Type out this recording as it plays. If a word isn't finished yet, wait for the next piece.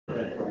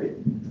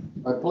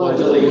I pledge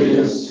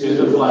allegiance to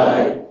the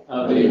flag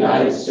of the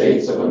United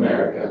States of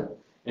America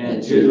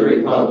and to the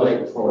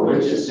republic for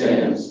which it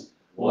stands,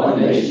 one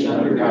nation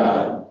under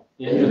God,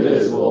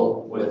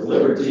 indivisible, with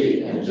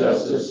liberty and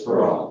justice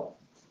for all.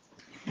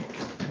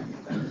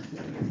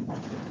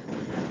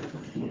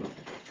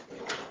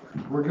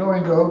 We're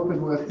going to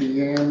open with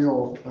the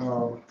annual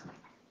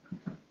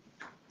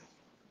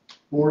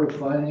Board of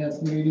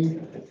Finance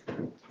meeting.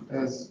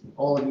 As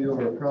all of you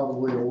are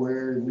probably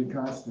aware, we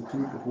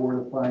constitute the Board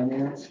of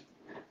Finance.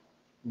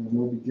 And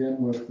we'll begin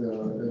with the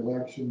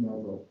election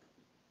of a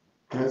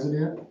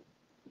president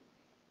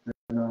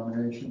and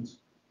nominations.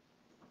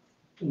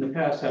 In the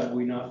past, have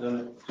we not done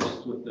it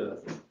just with the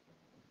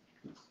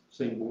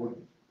same board,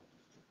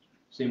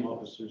 same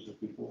officers as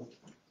before?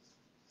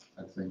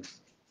 I think.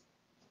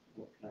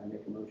 Well, can I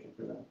make a motion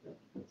for that?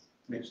 That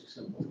makes it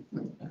simple.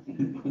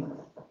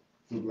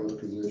 For both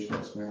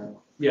positions, man.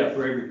 Yeah,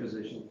 for every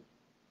position.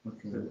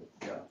 Okay.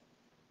 Yeah.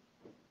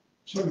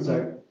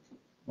 So,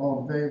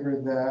 all in favor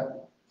of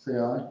that, say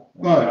aye.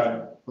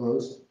 Aye.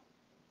 Opposed?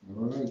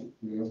 All right,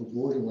 we have a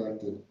board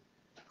elected.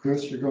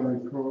 Chris, you're going to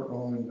report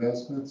on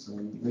investments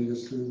and lead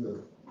us through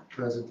the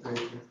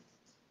presentation.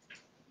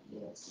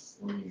 Yes,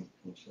 let me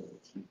make sure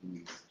the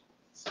TV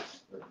is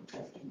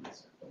working.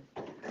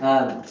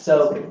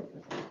 So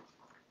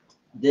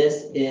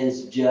this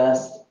is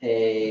just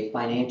a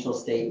financial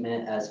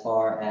statement as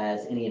far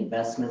as any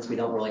investments. We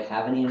don't really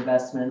have any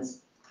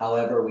investments.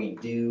 However, we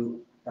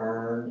do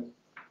earn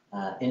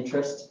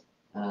interest.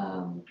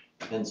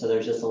 And so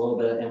there's just a little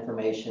bit of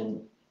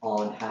information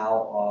on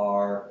how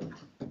our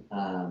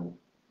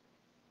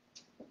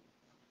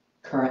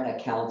current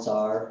accounts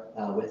are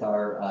with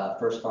our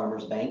First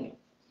Farmers Bank.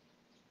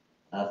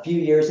 A few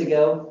years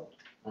ago,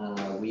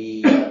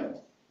 we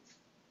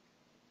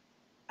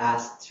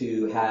asked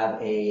to have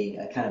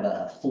a kind of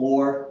a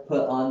floor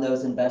put on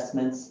those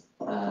investments.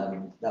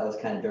 That was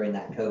kind of during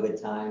that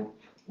COVID time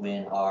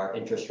when our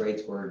interest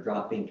rates were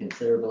dropping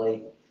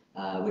considerably,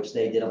 which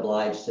they did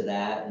oblige to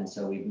that, and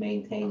so we've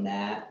maintained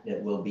that.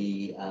 It will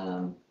be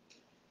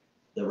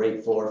the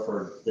rate floor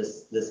for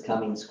this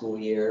coming school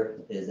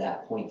year is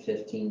at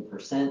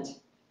 0.15%.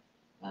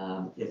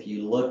 If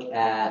you look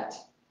at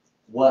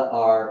what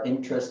our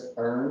interest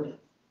earned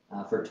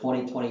for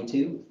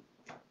 2022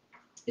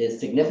 is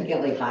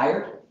significantly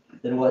higher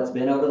than what's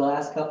been over the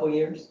last couple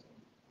years.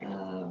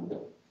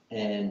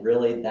 And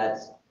really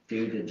that's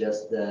due to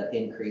just the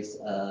increase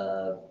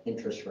of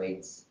interest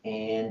rates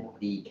and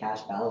the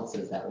cash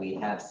balances that we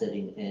have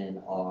sitting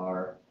in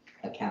our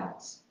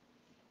accounts.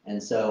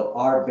 And so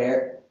our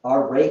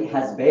rate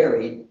has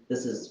varied,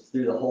 this is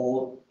through the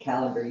whole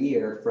calendar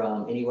year,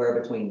 from anywhere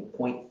between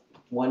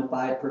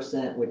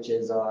 0.15%, which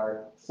is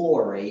our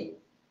floor rate,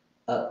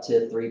 up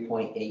to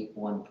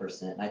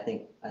 3.81%. I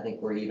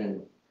think we're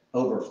even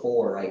over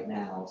 4 right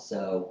now.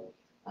 So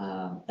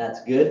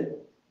that's good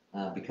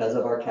because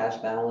of our cash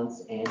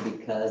balance and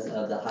because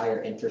of the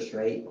higher interest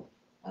rate.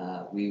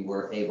 We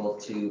were able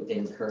to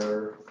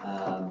incur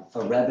a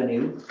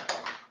revenue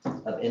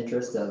of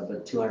interest of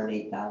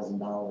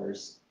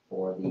 $208,000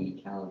 for the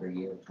calendar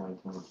year of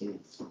 2022,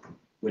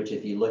 which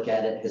if you look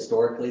at it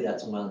historically,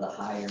 that's one of the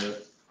higher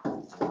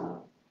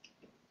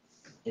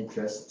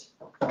interest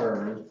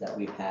earned that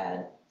we've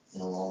had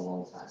in a long,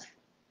 long time.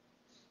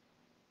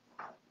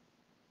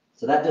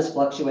 So that just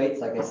fluctuates,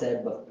 like I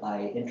said,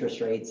 by interest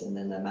rates and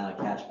then the amount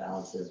of cash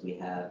balances we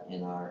have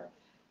in our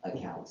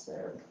accounts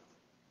there.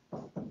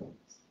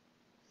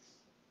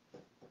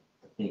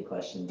 Any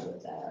questions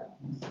with that?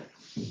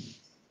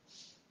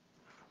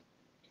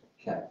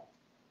 Okay.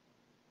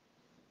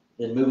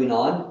 Then moving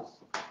on,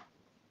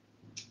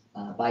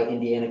 by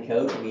Indiana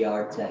code, we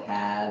are to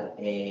have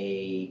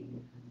a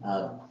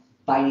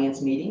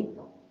finance meeting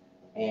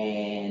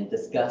and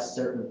discuss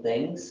certain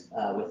things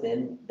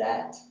within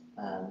that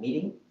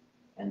meeting.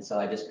 And so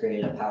I just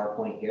created a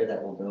PowerPoint here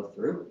that we'll go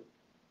through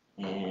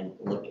and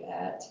look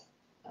at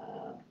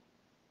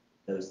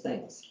those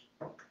things.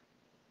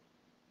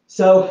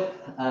 So,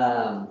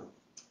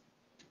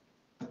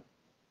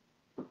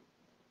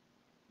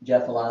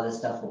 Jeff, a lot of this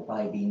stuff will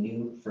probably be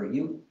new for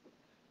you,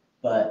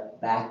 but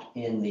back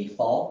in the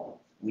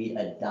fall, we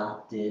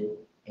adopted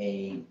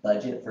a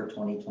budget for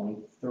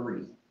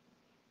 2023.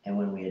 And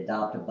when we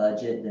adopt a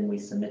budget, then we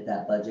submit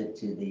that budget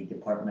to the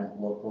Department of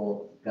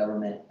Local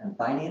Government and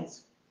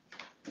Finance,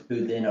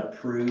 who then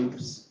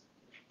approves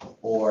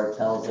or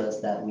tells us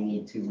that we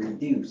need to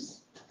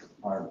reduce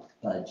our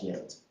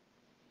budget.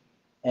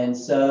 And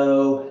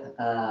so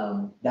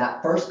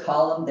that first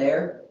column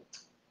there,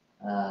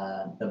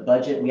 the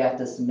budget we have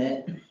to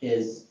submit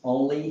is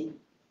only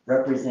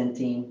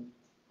representing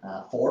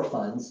 4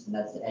 funds, and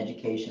that's the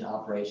education,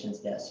 operations,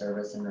 debt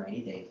service, and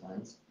rainy day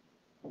funds.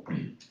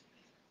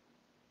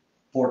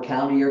 For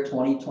calendar year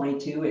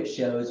 2022, it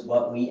shows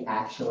what we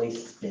actually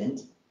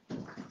spent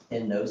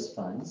in those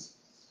funds.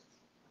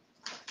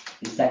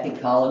 The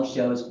second column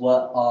shows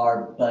what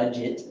our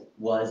budget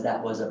was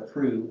that was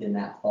approved in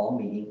that fall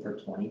meeting for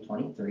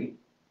 2023.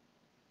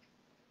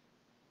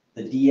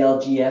 The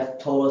DLGF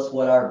told us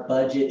what our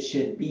budget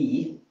should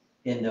be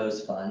in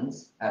those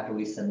funds after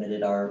we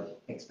submitted our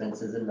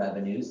expenses and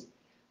revenues.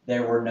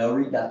 There were no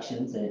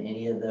reductions in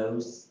any of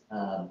those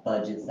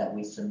budgets that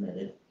we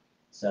submitted.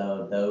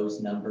 So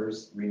those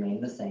numbers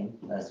remain the same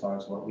as far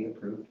as what we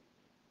approved.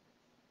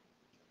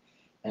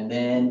 And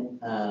then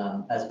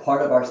as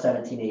part of our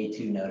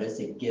 1782 notice,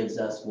 it gives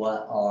us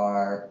what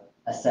our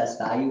assessed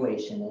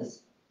valuation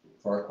is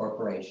for a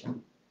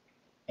corporation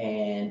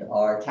and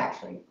our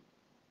tax rate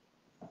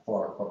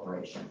for our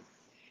corporation.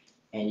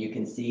 And you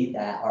can see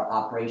that our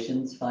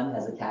operations fund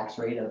has a tax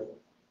rate of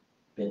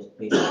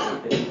basically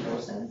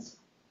 54 cents,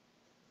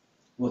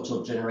 which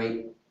should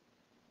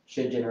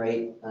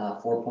generate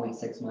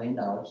 $4.6 million.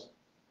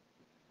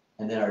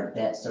 And then our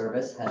debt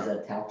service has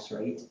a tax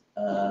rate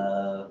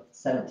of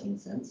 17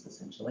 cents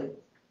essentially,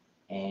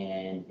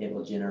 and it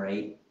will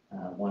generate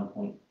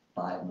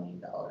 $1.5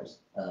 million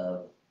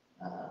of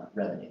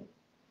revenue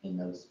in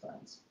those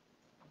funds.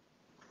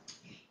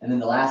 And then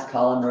the last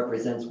column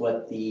represents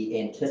what the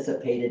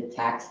anticipated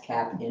tax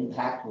cap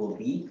impact will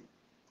be,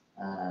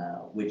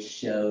 which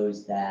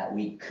shows that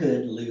we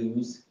could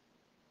lose,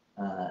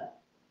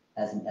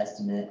 as an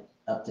estimate,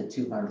 up to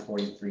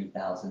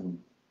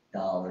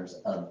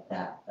 $243,000 of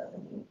that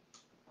revenue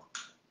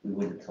we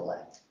wouldn't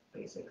collect,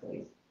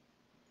 basically.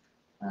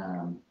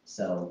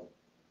 So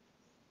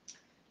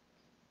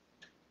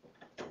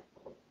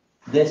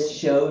this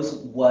shows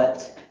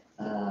what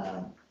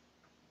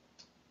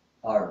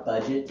our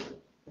budget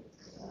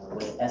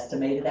was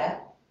estimated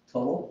at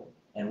total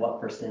and what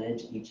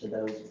percentage each of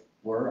those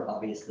were.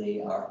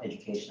 Obviously, our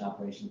education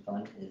operation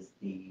fund is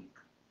the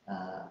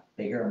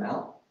bigger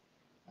amount.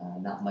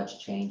 Not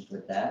much changed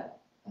with that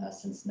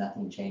since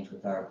nothing changed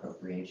with our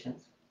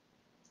appropriations.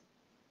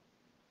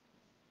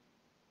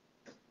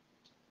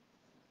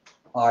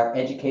 Our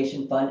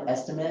education fund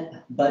estimate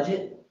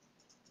budget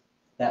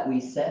that we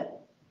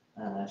set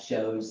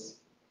shows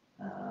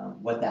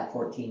what that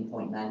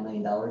 $14.9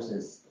 million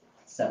is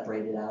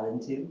separated out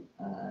into.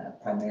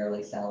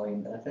 Primarily salary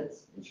and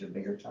benefits is your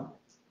bigger chunk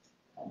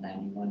at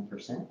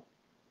 91%.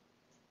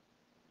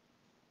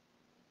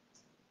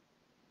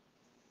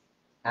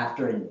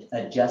 After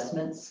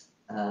adjustments,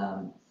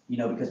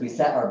 because we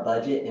set our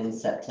budget in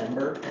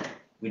September,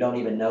 we don't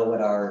even know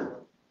what our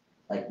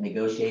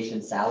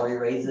negotiation salary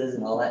raises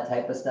and all that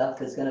type of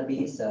stuff is going to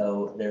be.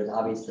 So there's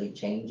obviously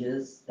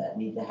changes that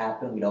need to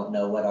happen. We don't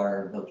know what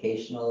our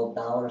vocational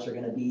dollars are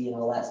going to be and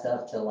all that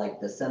stuff till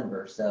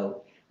December.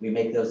 So we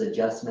make those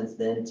adjustments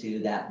then to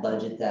that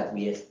budget that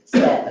we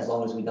set, as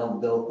long as we don't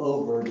go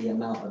over the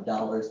amount of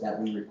dollars that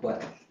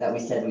we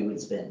said we would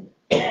spend.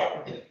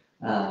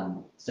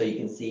 So you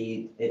can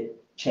see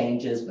it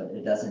changes, but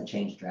it doesn't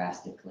change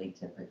drastically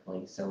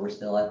typically. So we're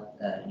still at,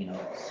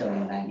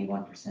 showing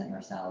 91% in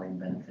our salary and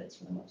benefits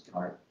for the most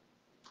part.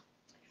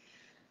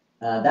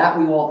 That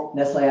we won't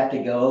necessarily have to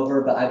go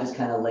over, but I just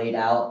kind of laid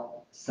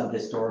out some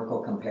historical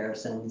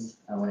comparisons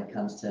when it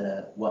comes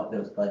to what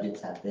those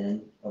budgets have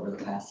been over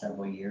the past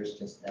several years,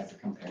 just as a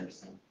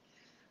comparison.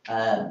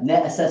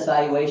 Net assessed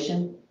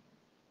valuation,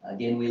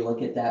 again, we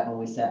look at that when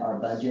we set our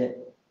budget.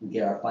 We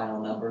get our final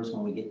numbers.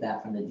 When we get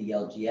that from the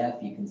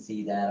DLGF, you can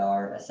see that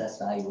our assessed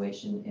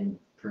valuation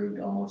improved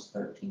almost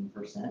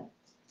 13%.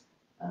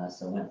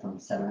 So it went from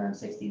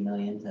 760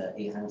 million to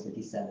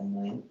 857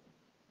 million,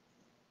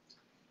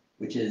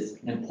 which is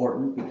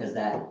important because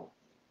the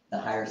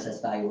higher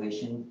assessed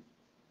valuation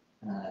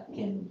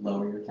can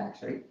lower your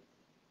tax rate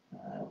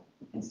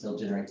and still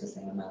generates the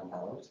same amount of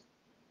dollars.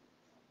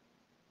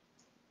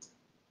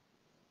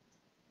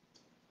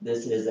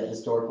 This is a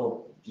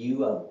historical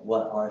view of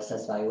what our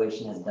assessed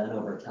valuation has done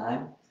over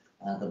time.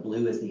 The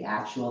blue is the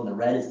actual and the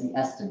red is the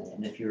estimate.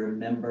 And if you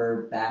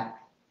remember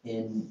back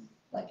in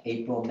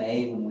April,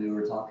 May, when we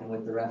were talking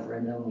with the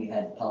referendum, we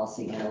had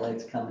policy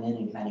analytics come in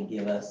and kind of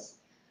give us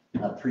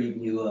a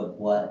preview of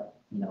what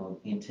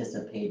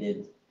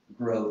anticipated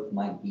growth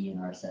might be in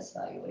our assessed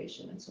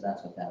valuation. And so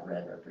that's what that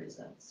red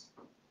represents.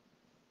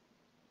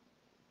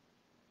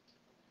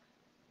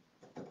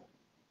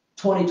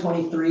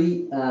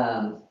 2023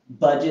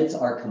 budgets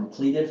are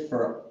completed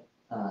for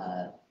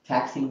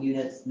taxing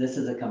units. This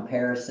is a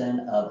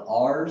comparison of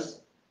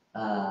ours.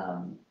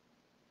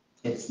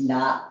 It's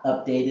not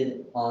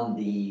updated on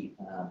the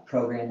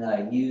program that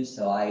I use,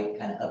 so I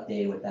kind of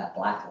updated with that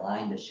black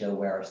line to show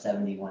where our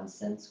 71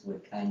 cents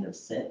would kind of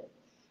sit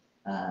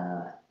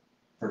for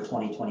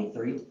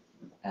 2023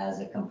 as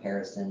a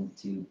comparison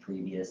to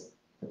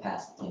the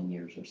past 10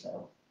 years or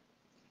so.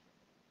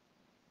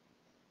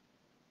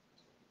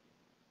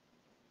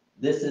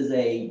 This is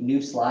a new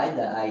slide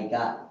that I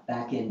got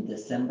back in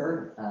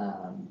December.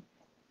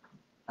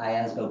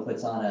 IASGO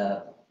puts on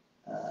a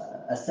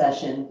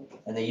session,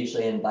 and they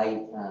usually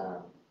invite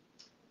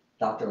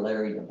Dr.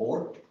 Larry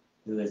DeBoer,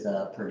 who is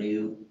a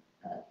Purdue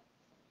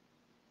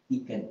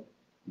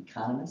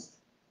economist,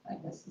 I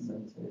guess is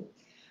what it's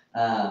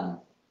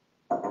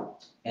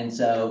and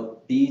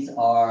so these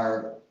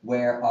are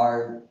where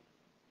our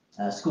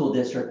school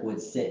district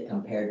would sit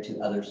compared to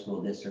other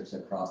school districts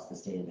across the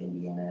state of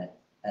Indiana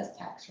as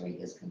tax rate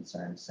is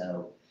concerned.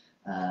 So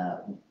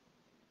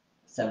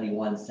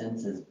 71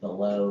 cents is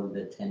below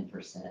the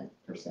 10%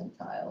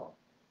 percentile,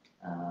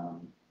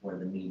 where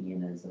the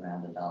median is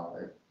around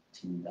 $1.02,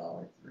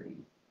 $1.03.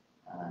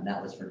 And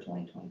that was for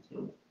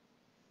 2022.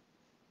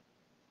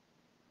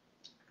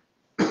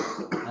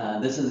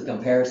 This is a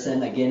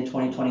comparison. Again,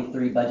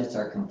 2023 budgets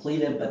are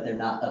completed, but they're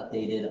not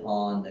updated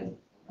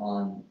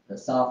on the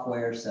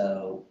software.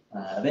 So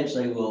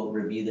eventually we'll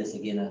review this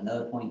again at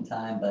another point in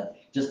time. But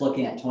just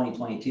looking at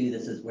 2022,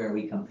 this is where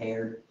we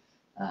compared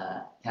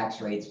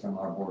tax rates from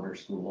our border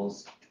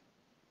schools.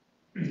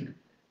 And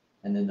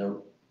then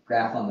the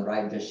graph on the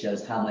right just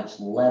shows how much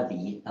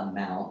levy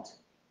amount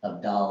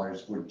of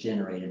dollars were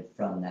generated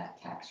from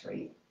that tax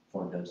rate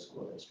for those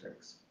school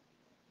districts.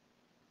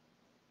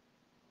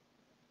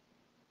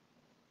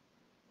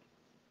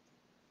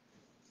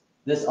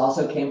 This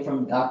also came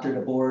from Dr.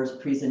 DeBoer's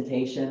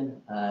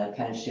presentation. It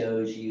kind of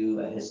shows you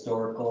a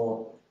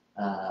historical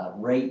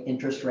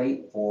interest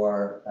rate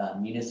for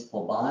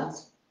municipal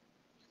bonds.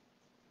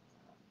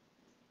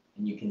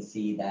 And you can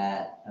see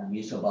that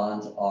municipal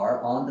bonds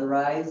are on the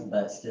rise,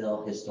 but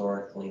still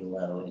historically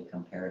low in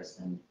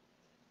comparison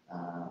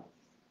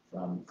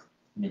from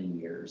many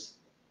years.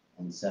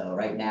 And so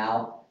right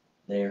now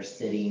they're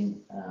sitting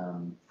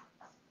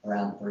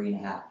around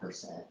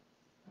 3.5%.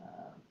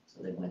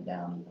 So they went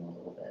down even a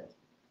little bit.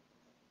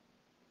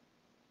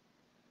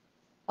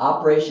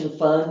 Operation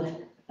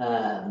fund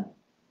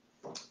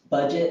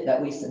budget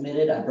that we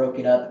submitted, I broke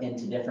it up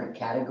into different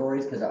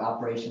categories because our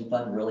operation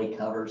fund really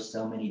covers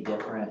so many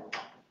different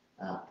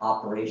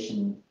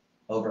operation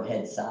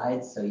overhead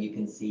sides. So you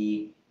can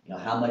see,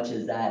 how much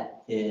is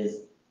that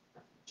is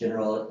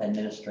general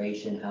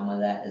administration, how much of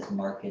that is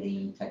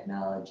marketing,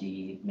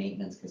 technology,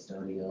 maintenance,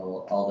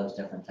 custodial, all those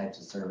different types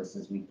of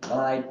services we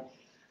provide.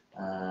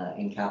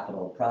 In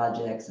capital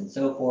projects and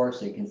so forth.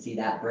 So you can see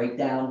that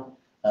breakdown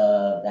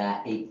of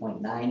that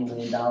 $8.9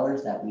 million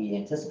that we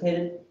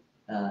anticipated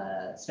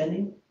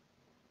spending.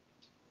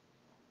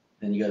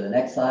 Then you go to the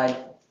next slide.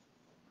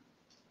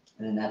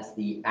 And then that's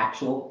the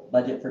actual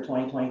budget for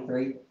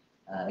 2023.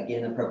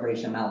 Again, the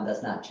appropriation amount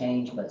does not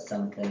change, but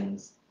some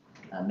things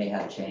may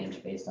have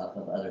changed based off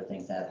of other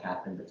things that have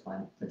happened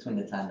between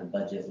the time the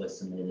budget was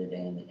submitted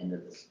and the end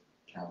of this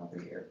calendar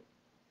year.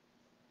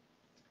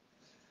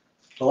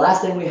 The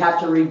last thing we have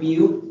to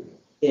review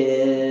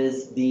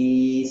is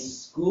the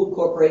school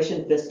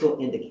corporation fiscal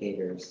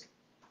indicators.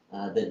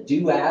 The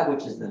DUAB,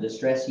 which is the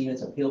Distress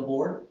Units Appeal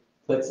Board,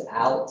 puts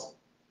out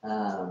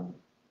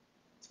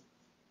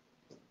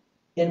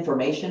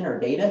information or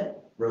data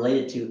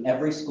related to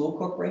every school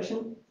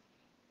corporation,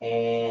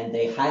 and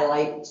they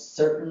highlight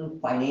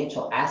certain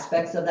financial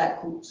aspects of that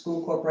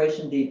school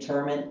corporation to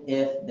determine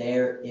if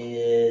there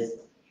is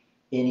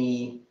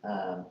any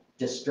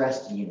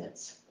distressed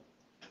units.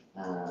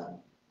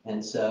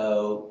 And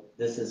so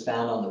this is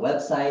found on the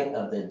website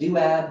of the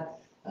DUAB,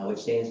 which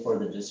stands for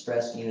the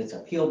Distressed Units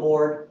Appeal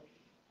Board,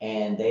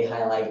 and they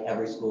highlight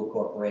every school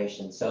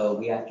corporation. So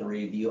we have to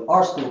review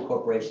our school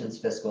corporation's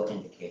fiscal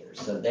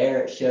indicators. So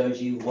there it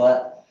shows you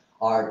what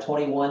our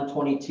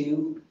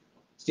 21-22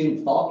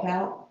 student fall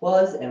count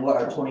was and what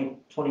our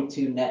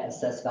 2022 net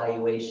assessed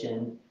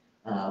valuation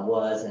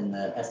was and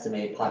the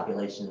estimated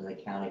population of the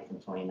county from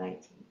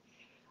 2019.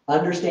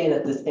 Understand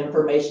that this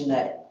information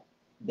that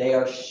they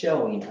are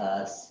showing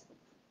us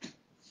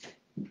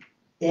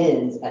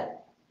ends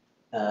at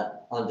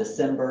on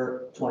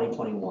December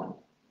 2021.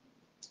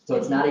 So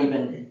it's not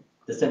even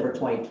December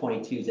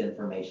 2022's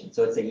information.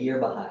 So it's a year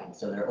behind.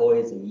 So they're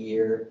always a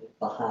year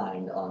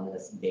behind on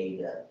this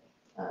data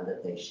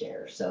that they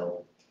share.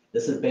 So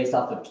this is based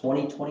off of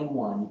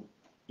 2021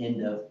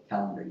 end of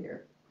calendar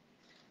year.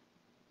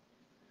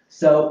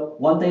 So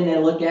one thing they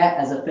look at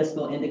as a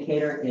fiscal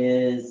indicator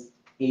is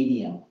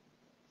ADM.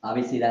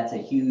 Obviously, that's a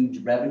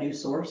huge revenue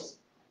source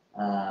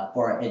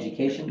for our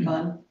education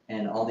fund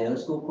and all the other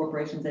school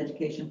corporations'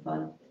 education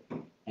fund.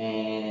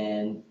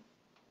 And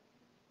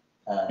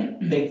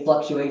big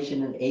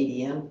fluctuation in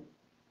ADM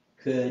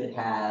could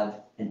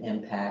have an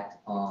impact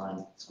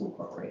on school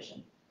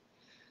corporation.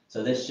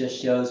 So this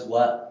just shows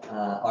what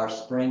our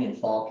spring and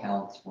fall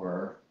counts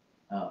were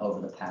over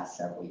the past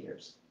several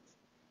years.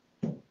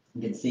 You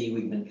can see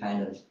we've been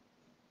kind of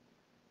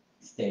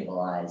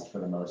stabilized for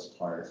the most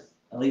part,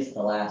 at least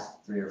the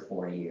last 3 or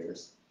 4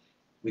 years.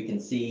 We can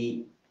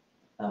see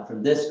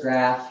from this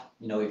graph,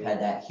 we've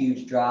had that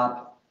huge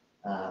drop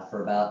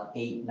for about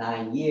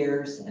 8-9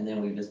 years, and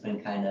then we've just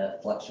been kind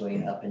of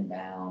fluctuating up and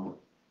down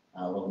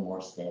a little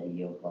more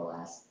steady over the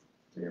last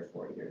 3 or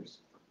 4 years.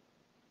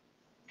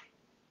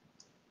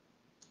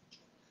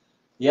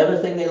 The other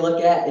thing they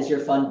look at is your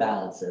fund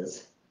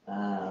balances.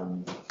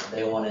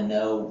 They want to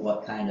know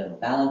what kind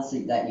of balance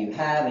that you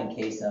have in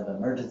case of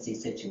emergency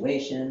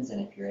situations,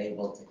 and if you're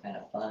able to kind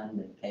of fund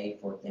and pay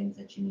for things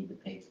that you need to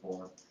pay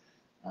for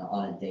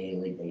on a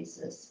daily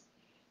basis.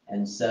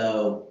 And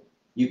so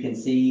you can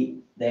see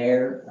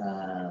there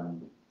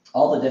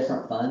all the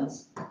different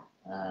funds.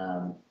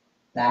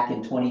 Back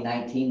in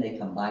 2019, they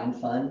combined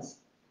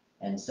funds,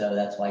 and so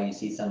that's why you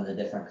see some of the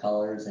different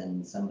colors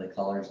and some of the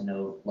colors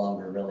no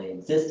longer really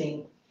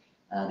existing.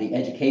 The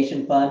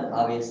education fund,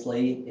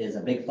 obviously, is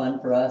a big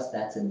fund for us.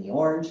 That's in the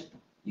orange.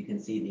 You can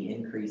see the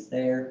increase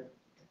there.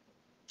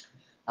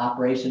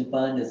 Operation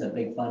fund is a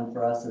big fund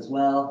for us as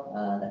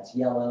well. That's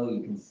yellow.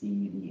 You can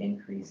see the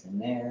increase in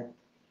there.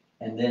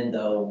 And then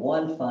the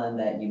one fund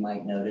that you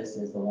might notice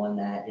is the one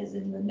that is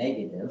in the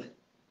negative,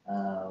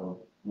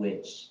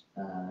 which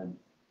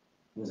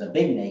was a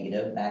big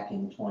negative back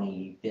in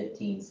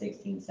 2015,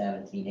 16,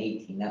 17,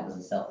 18. That was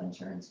a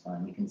self-insurance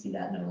fund. You can see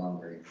that no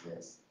longer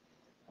exists.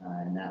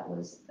 And that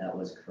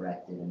was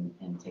corrected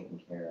and taken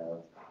care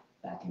of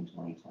back in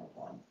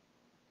 2021.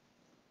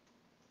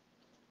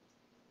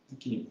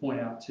 Can you point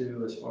out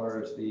too, as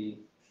far as the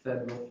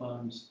federal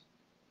funds?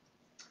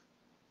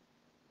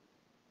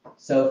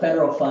 So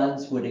federal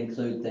funds would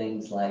include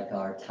things like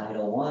our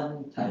Title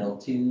I,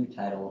 Title II,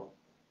 Title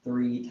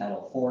III,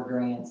 Title IV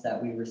grants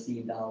that we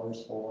receive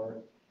dollars for.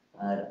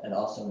 It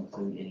also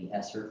include any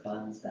ESSER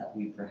funds that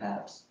we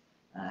perhaps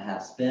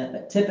have spent,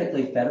 but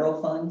typically federal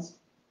funds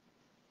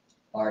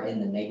are in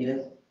the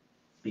negative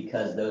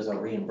because those are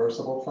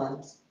reimbursable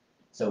funds.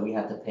 So we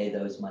have to pay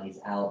those monies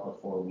out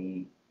before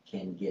we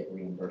can get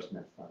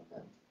reimbursement from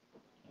them.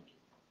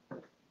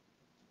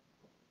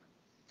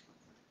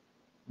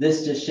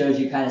 This just shows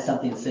you kind of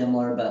something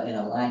similar, but in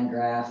a line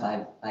graph.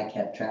 I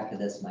kept track of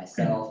this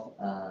myself.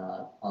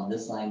 On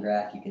this line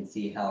graph, you can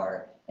see how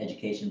our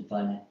education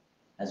fund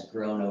has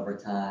grown over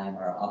time,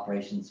 our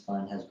operations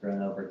fund has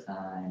grown over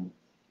time,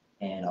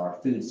 and our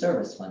food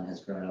service fund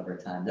has grown over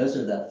time. Those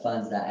are the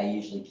funds that I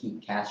usually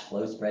keep cash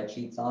flow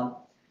spreadsheets on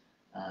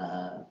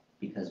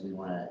because we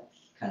want to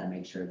kind of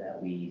make sure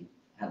that we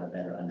have a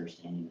better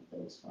understanding of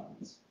those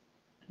funds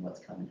and what's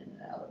coming in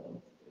and out of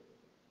them.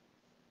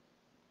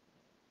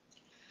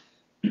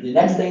 The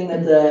next thing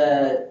that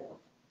the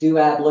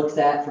DUAB looks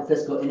at for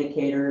fiscal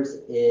indicators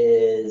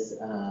is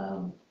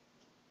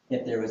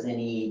if there was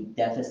any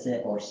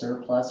deficit or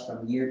surplus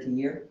from year to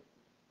year.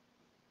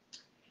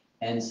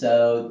 And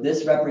so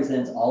this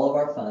represents all of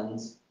our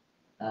funds,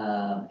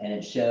 and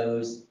it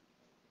shows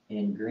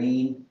in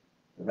green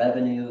the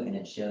revenue, and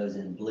it shows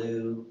in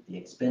blue the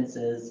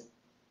expenses,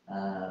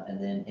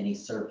 and then any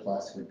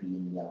surplus would be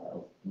in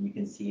yellow. And you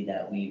can see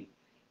that we've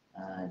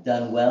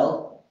done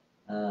well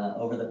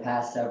over the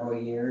past several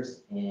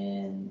years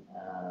in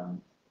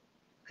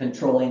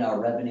controlling our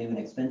revenue and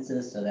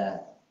expenses so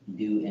that we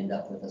do end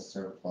up with a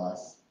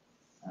surplus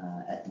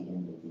at the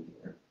end of the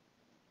year.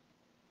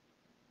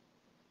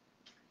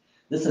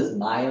 This is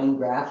my own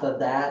graph of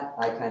that.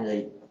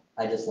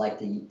 I just like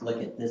to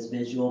look at this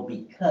visual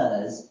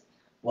because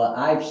what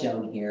I've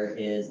shown here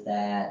is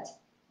that,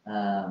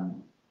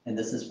 and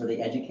this is for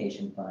the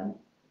education fund,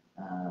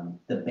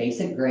 the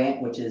basic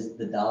grant, which is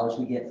the dollars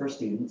we get for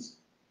students,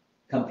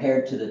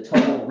 compared to the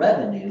total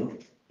revenue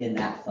in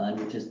that fund,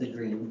 which is the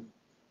green,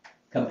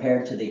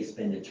 compared to the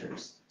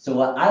expenditures. So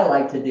what I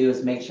like to do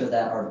is make sure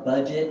that our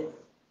budget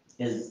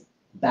is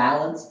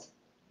balanced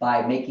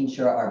by making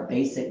sure our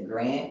basic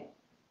grant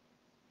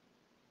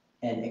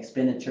and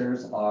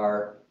expenditures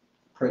are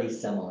pretty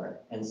similar.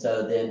 And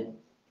so then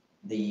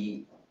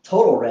the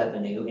total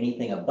revenue,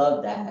 anything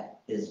above that,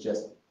 is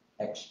just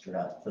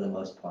extra for the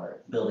most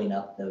part, building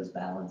up those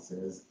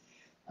balances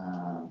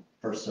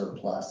for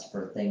surplus,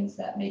 for things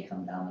that may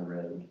come down the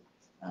road,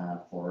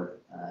 for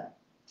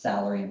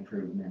salary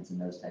improvements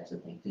and those types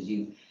of things. Because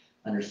you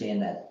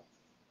understand that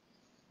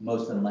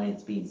most of the money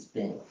that's being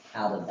spent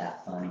out of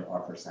that fund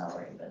are for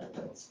salary and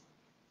benefits.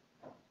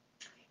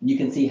 You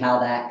can see how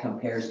that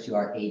compares to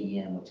our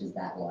ADM, which is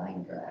that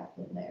line graph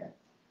in there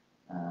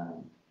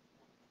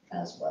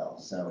as well.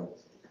 So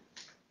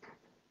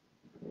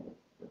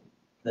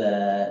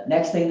the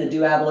next thing the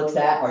DUAB looks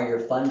at are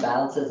your fund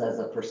balances as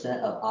a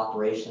percent of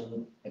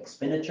operation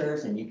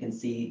expenditures. And you can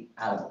see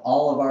out of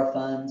all of our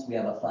funds, we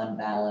have a fund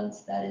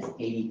balance that is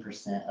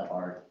 80% of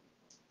our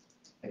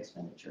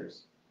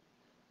expenditures.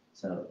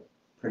 So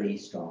pretty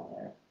strong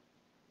there.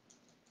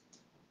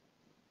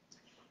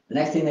 The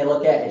next thing they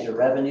look at is your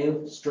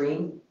revenue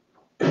stream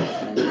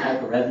and the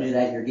type of revenue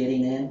that you're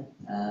getting in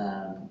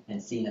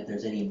and seeing if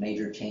there's any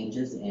major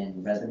changes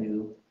in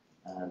revenue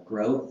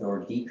growth or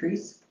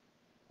decrease.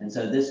 And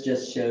so this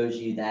just shows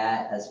you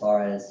that as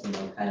far as,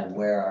 kind of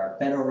where our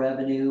federal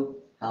revenue,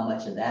 how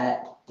much of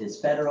that is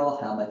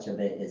federal, how much of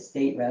it is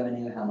state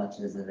revenue, how much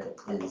of it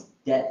is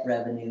debt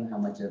revenue, how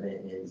much of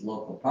it is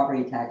local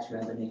property tax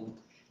revenue,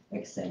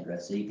 etc.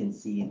 So you can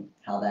see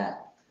how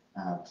that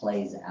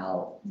plays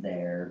out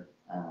there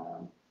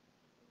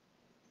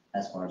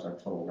as far as our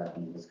total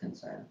revenue is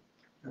concerned.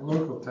 And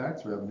local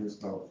tax revenue is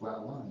about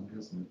flat line,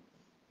 isn't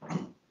it?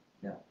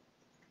 Yeah.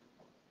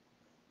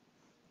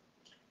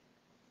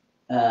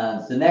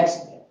 The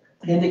next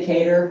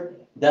indicator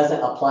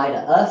doesn't apply to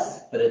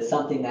us, but it's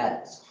something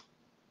that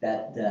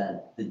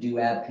the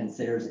DUAB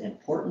considers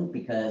important,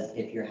 because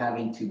if you're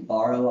having to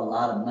borrow a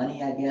lot of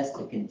money, I guess,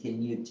 to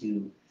continue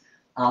to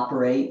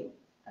operate,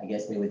 I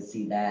guess they would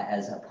see that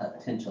as a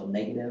potential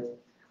negative.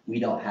 We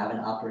don't have an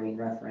operating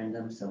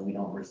referendum, so we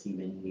don't receive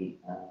any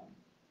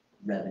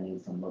revenue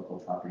from local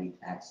property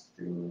tax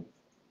through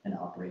an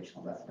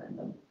operational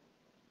referendum.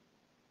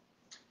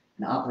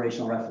 An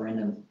operational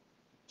referendum,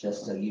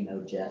 just so you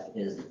know, Jeff,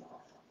 is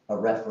a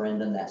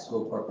referendum that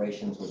school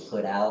corporations would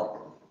put out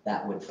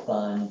that would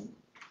fund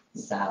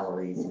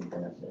salaries and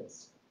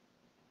benefits,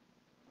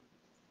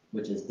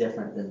 which is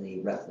different than the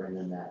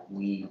referendum that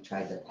we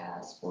tried to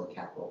pass for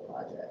capital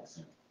projects.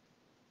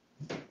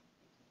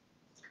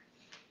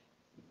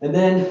 And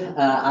then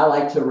I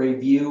like to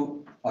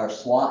review our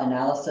SWOT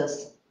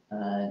analysis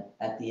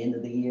at the end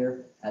of the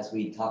year as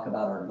we talk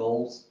about our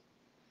goals.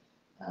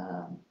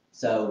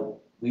 So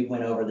we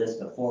went over this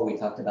before. We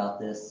talked about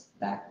this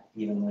back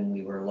even when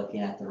we were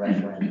looking at the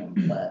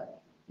referendum.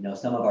 But you know,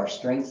 some of our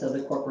strengths of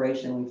the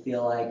corporation we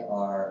feel like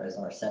is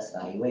our assessed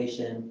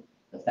valuation,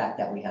 the fact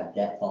that we have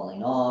debt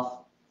falling off,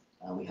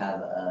 we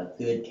have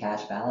good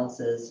cash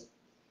balances.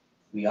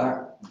 We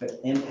aren't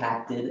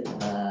impacted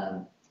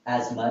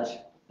as much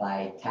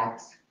by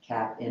tax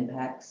cap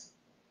impacts.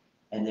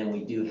 And then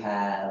we do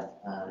have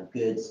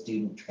good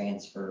student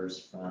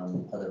transfers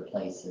from other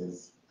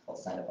places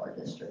outside of our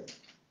district.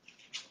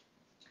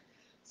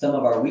 Some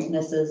of our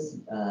weaknesses,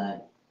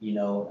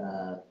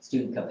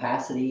 student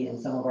capacity in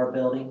some of our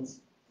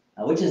buildings,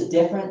 which is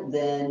different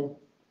than,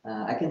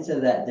 I consider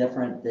that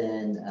different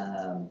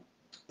than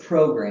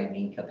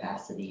programming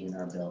capacity in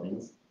our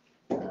buildings.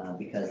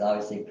 Because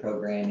obviously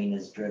programming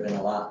is driven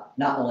a lot,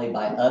 not only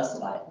by us,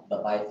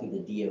 but by through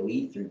the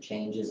DOE, through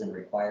changes and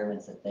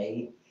requirements that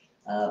they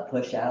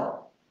push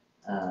out.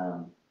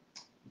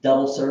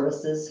 Double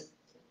services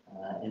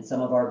in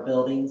some of our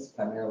buildings,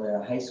 primarily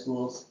our high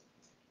schools.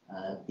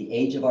 The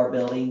age of our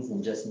buildings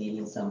and just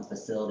needing some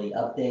facility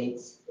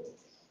updates.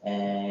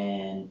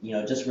 And,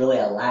 just really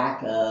a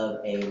lack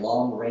of a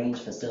long-range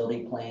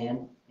facility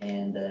plan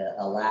and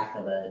a lack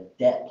of a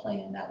debt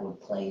plan that would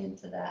play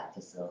into that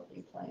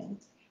facility plan,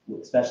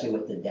 especially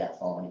with the debt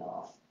falling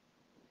off.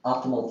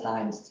 Optimal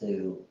times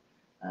to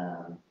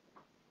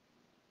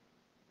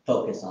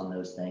focus on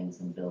those things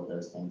and build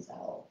those things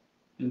out.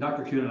 And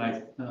Dr. Kuhn and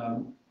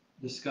I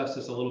discussed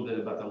this a little bit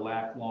about the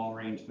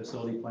long-range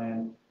facility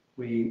plan.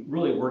 We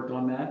really worked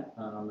on that,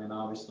 and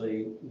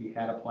obviously we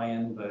had a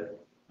plan, but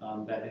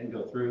that didn't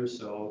go through,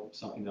 so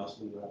something else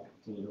we will have to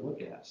continue to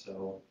look at.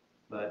 So,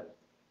 but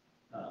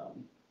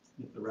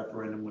if the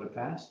referendum would have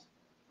passed,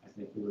 I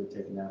think we would have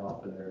taken that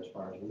off of there as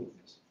far as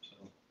weakness. So,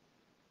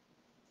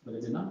 but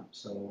it did not.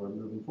 So we're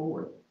moving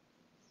forward.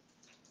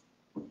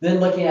 Then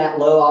looking at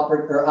low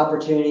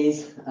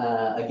opportunities,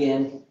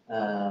 again,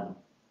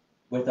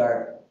 with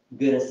our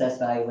good assessed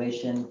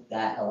valuation,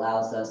 that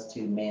allows us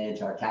to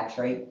manage our tax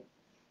rate.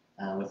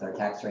 With our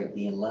tax rate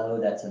being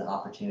low, that's an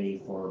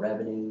opportunity for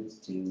revenues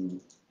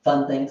to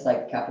fund things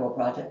like capital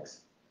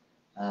projects,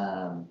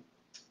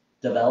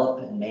 develop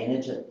and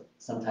manage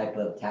some type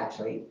of tax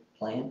rate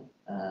plan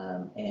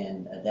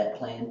and a debt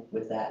plan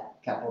with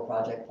that capital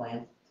project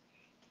plan.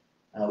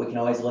 We can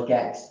always look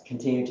at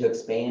continue to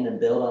expand and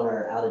build on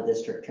our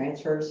out-of-district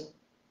transfers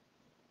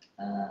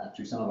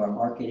through some of our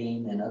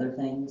marketing and other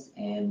things,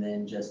 and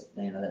then just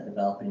that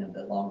developing of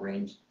the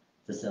long-range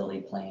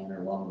facility plan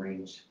or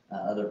long-range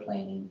other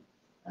planning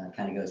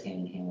kind of goes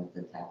hand in hand with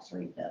the tax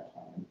rate debt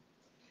plan.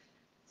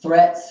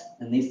 Threats,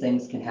 and these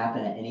things can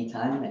happen at any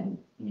time and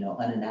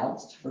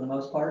unannounced for the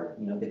most part.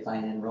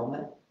 Decline in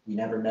enrollment. You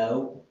never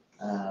know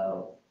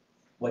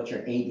what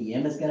your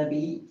ADM is going to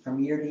be from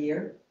year to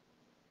year.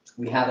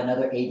 We have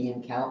another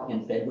ADM count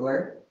in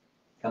February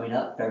coming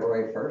up.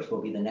 February 1st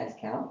will be the next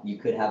count. You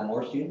could have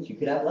more students, you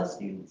could have less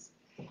students.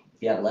 If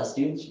you have less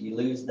students, you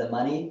lose the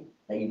money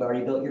that you've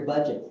already built your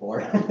budget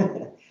for.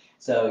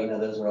 So,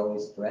 those are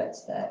always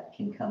threats that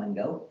can come and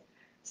go.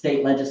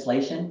 State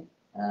legislation,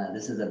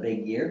 this is a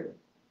big year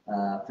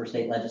for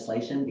state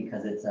legislation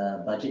because it's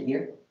a budget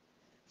year.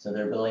 So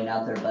they're building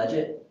out their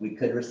budget. We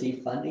could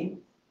receive funding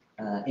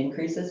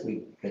increases,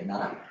 we could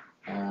not.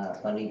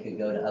 Funding could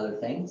go to other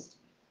things.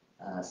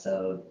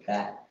 So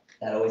that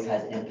always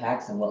has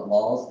impacts on what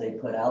laws they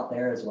put out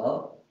there as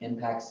well,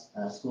 impacts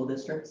school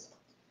districts.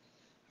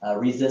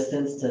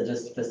 Resistance to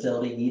just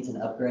facility needs and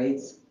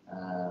upgrades,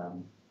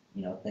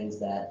 things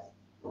that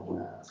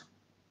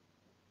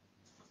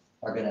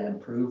are going to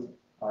improve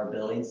our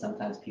buildings.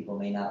 Sometimes people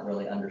may not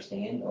really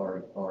understand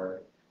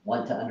or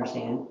want to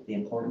understand the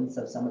importance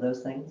of some of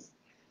those things.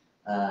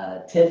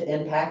 TIF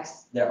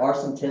impacts, there are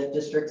some TIF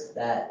districts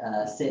that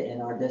sit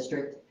in our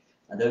district.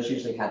 Those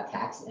usually have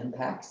tax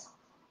impacts.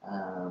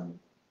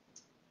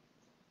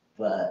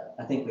 But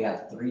I think we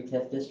have 3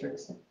 TIF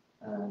districts,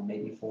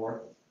 maybe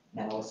 4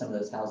 now with some of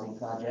those housing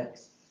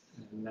projects.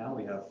 Now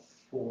we have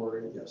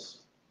 4,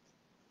 yes.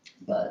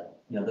 But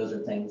those are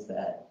things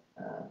that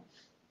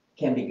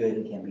can be good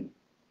and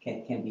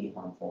can be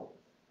harmful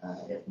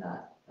if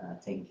not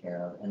taken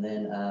care of. And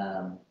then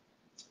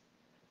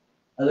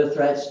other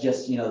threats,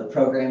 just the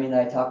programming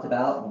that I talked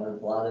about. A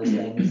lot of those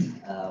things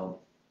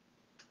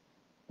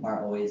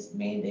aren't always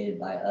mandated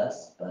by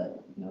us,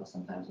 but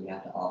sometimes we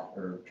have to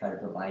offer or try to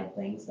provide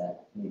things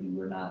that maybe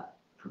we're not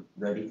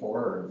ready for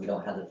or we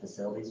don't have the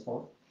facilities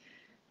for.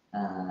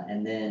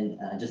 And then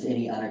just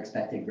any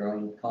unexpected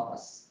growing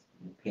costs.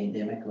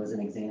 Pandemic was an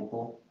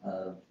example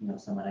of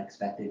some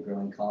unexpected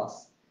growing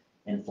costs.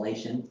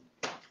 Inflation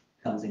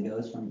comes and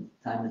goes from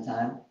time to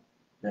time.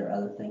 There are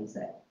other things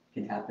that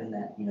can happen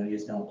that, you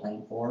just don't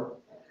plan for,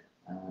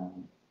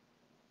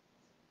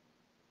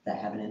 that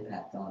have an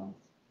impact on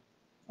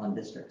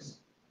districts,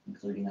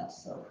 including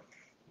us, so.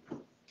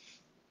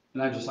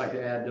 And I'd just like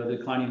to add, the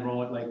declining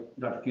enrollment, like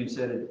Dr. Kuhn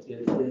said,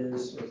 it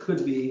is, or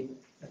could be,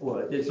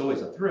 well, it's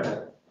always a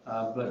threat,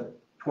 but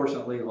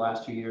fortunately, the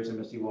last 2 years,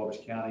 MSD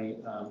Wabash County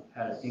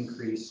had an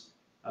increase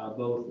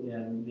both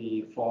in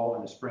the fall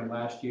and the spring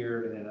last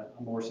year, and then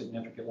a more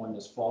significant one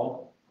this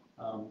fall.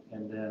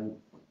 And then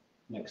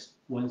next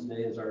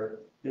Wednesday is our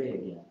day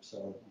again,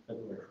 so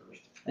February 1st.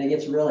 And it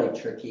gets really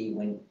tricky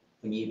when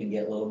you even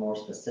get a little more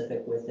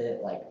specific with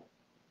it, like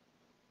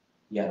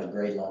you have a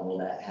grade level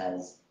that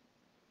has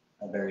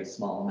a very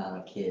small amount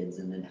of kids,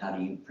 and then how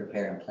do you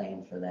prepare and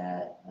plan for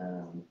that,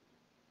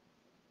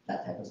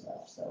 that type of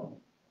stuff, so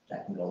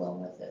that can go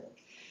along with it.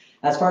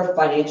 As far as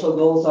financial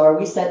goals are,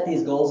 we set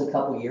these goals a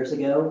couple years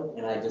ago,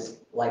 and I just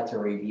like to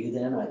review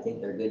them, and I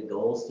think they're good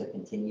goals to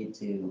continue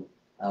to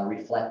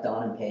reflect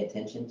on and pay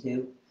attention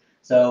to.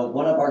 So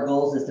one of our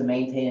goals is to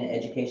maintain an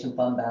education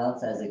fund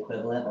balance as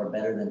equivalent or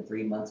better than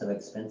 3 months of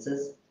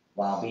expenses,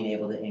 while being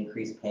able to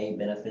increase pay,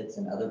 benefits,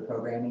 and other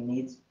programming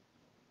needs.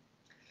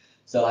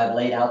 So I've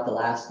laid out the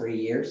last 3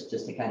 years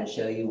just to kind of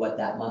show you what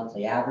that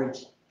monthly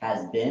average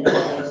has been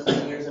over those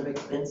 3 years of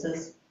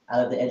expenses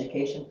out of the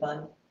education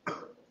fund,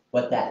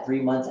 what that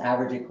 3 months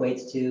average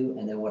equates to,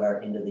 and then what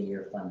our end of the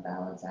year fund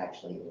balance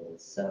actually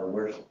is. So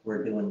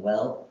we're doing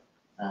well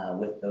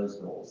with those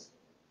goals.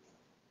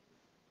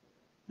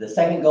 The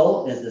second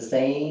goal is the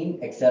same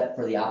except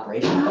for the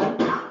operation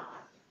fund.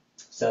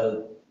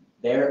 So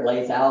there it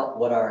lays out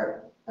what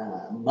our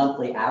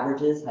monthly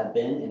averages have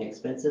been in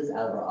expenses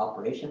out of our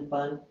operation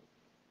fund,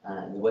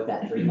 what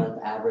that 3 month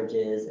average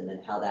is, and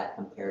then how that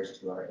compares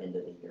to our end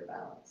of the year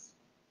balance.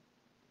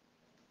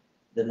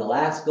 Then the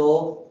last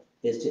goal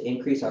is to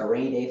increase our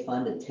rainy day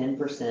fund to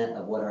 10%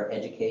 of what our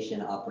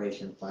education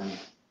operation fund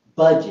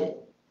budget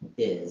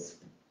is.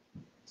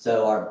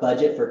 So our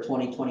budget for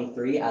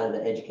 2023 out of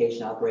the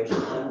education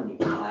operation fund, when you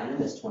combine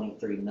them, is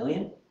 23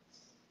 million,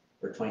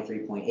 or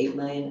 23.8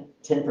 million.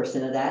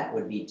 10% of that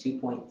would be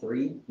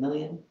 2.3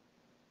 million.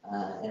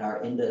 And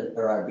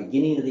our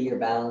beginning of the year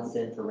balance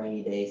then for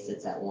rainy day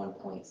sits at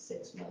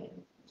 1.6 million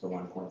to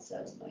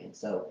 1.7 million.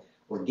 So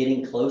we're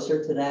getting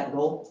closer to that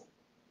goal,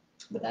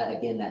 but that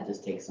again, that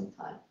just takes some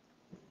time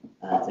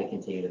to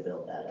continue to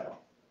build that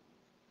up.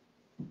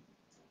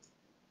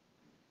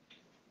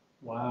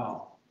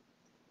 Wow.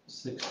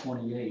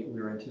 6:28,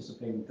 we were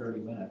anticipating 30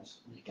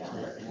 minutes. You got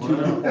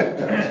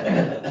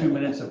it. 2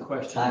 minutes of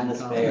questions. Time and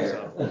to comments,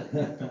 spare.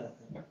 so.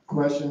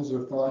 Questions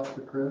or thoughts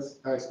for Chris?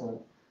 Excellent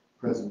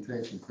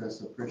presentation,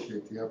 Chris. I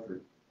appreciate the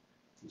effort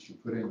that you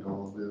put into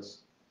all of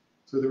this.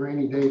 So the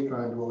rainy day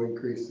fund will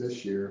increase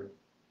this year.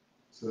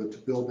 So to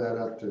build that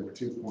up to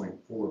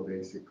 2.4,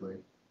 basically,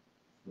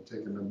 it'll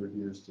take a number of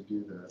years to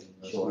do that.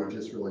 Sure. We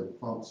just really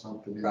pump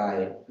something in.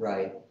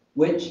 Right.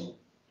 Which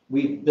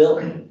we've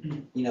built,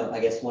 I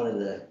guess one of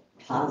the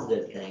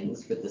positive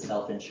things with the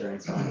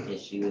self-insurance fund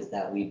issue is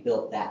that we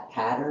built that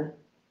pattern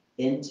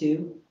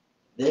into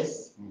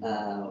this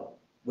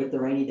with the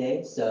rainy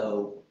day.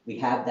 So we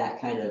have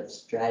that kind of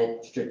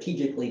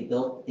strategically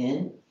built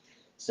in.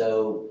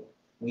 So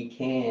we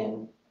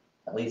can,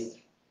 at least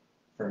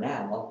for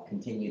now,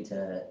 continue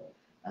to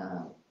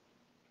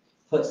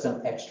put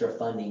some extra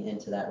funding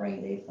into that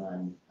rainy day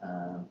fund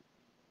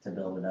to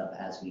build it up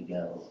as we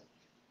go.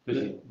 But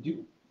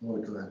Go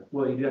ahead.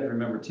 well, you have to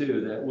remember too,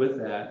 that with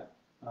that,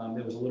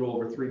 it was a little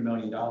over $3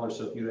 million.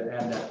 So if you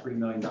add that $3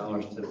 million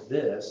to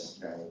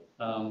this,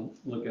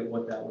 look at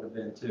what that would have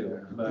been too.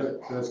 Yeah, But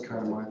that's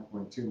kind of my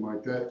point too,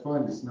 Mike. That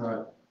fund is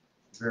not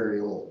very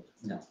old.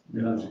 No.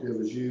 It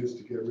was used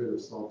to get rid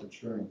of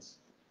self-insurance.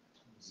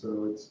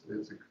 So it's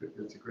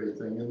a great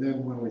thing. And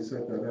then when we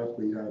set that up,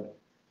 we had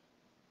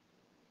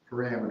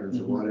parameters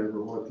or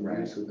whatever, what the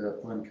use of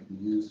that fund could be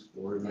used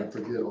for. And I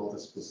forget all the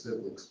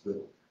specifics, but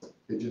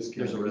it just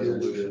can't there's a be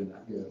used. resolution.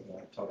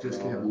 It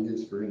just can't be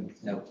used for anything.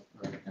 Nope.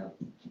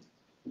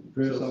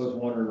 Chris, I was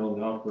wondering on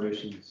the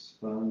operations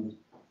fund,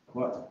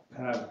 what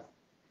have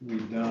we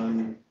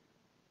done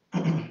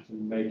to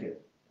make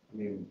it? I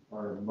mean,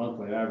 our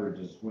monthly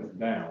averages went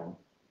down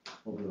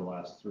over the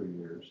last 3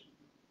 years.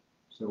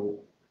 So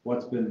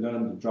what's been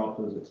done to drop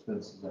those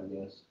expenses, I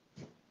guess?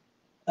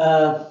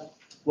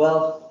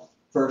 Well,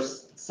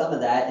 first, some of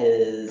that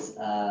is,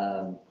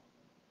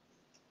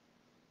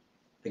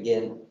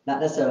 again, not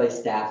necessarily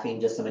staffing,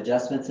 just some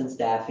adjustments in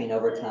staffing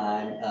over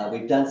time.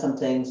 We've done some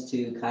things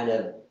to kind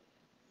of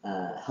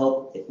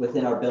help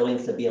within our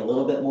buildings to be a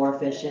little bit more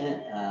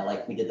efficient,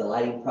 like we did the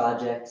lighting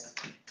projects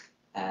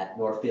at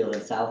Northfield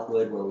and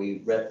Southwood, where we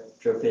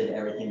retrofitted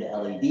everything to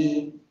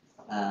LED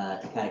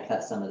to kind of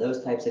cut some of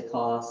those types of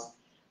costs.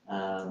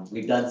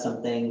 We've done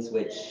some things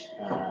which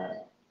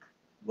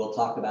we'll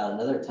talk about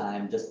another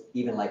time, just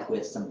even like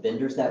with some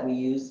vendors that we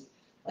use.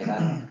 Like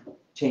I'm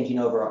changing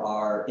over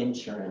our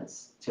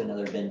insurance to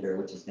another vendor,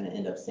 which is going to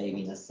end up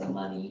saving us some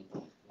money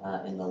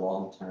in the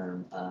long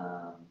term.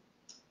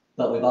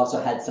 But we've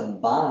also had some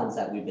bonds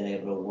that we've been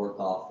able to work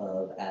off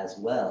of as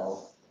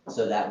well,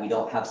 so that we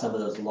don't have some of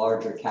those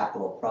larger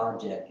capital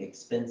project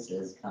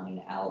expenses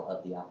coming out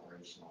of the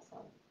operational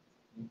fund.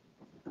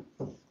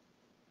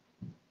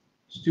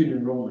 Student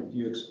enrollment, do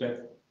you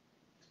expect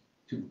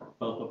to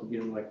bump up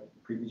again like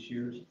previous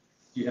years?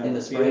 Do you have In a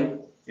the feeling?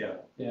 spring?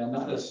 Yeah,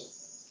 not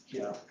as,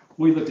 yeah,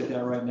 we looked at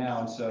that right now,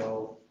 and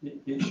so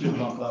it should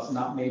bump up,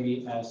 not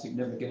maybe as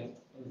significant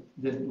as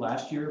it did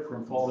last year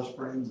from fall to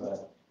spring,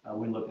 but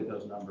we looked at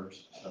those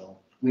numbers, so,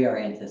 We are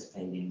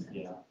anticipating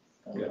yeah.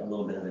 a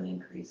little bit of an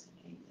increase in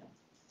AEM.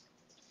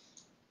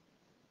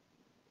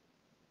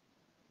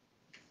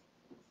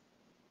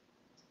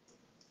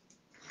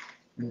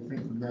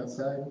 Anything from that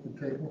side of the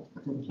table?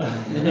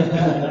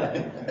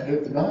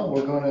 If not,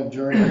 we're gonna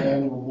adjourn the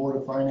annual Board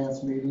of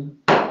Finance meeting.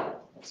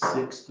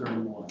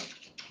 6:31.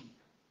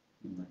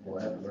 We'll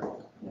have it right.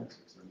 Yeah,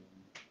 6:31.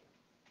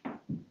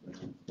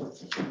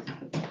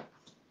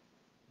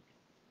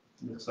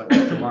 Looks like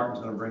Mr. Martin's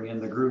gonna bring in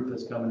the group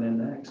that's coming in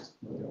next.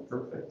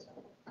 Perfect.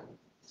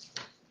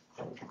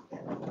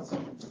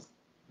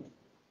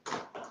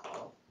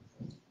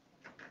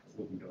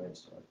 We can go ahead and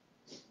start.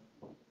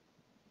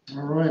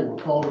 All right, we'll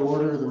call to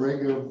order the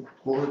regular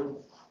Board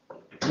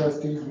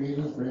Trustees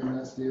meeting for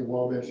MSD of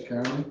Wabash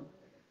County.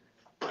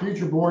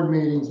 Future board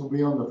meetings will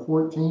be on the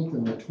 14th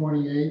and the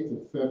 28th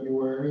of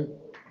February,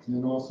 and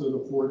then also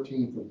the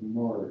 14th of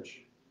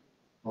March.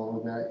 All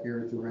of that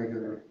here at the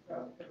regular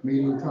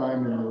meeting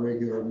time and the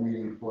regular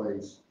meeting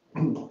place.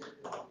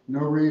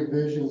 No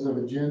revisions of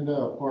agenda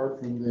apart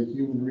from the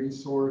human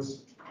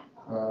resource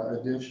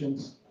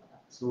additions.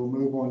 So we'll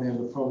move on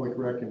into public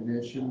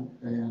recognition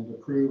and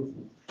approve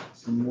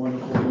some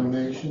wonderful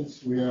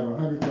donations. We have a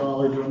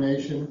 $100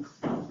 donation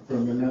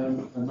from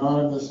an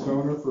anonymous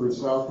donor for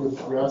Southwood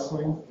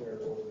Wrestling,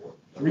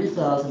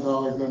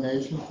 $3,000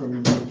 donation from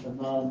an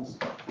anonymous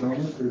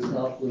donor for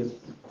Southwood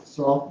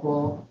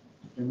Softball,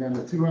 and then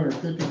a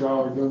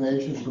 $250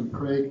 donation from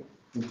Craig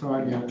and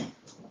Tanya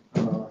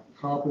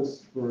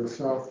Hoppus for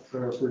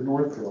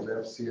Northfield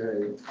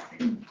FCA.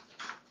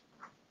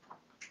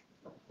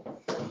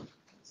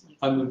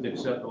 I move to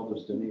accept all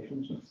those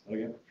donations.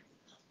 Again.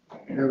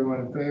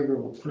 Everyone in favor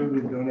of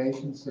approving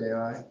donations, say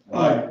aye.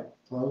 Aye.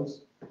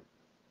 Opposed?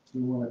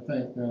 We want to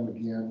thank them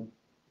again.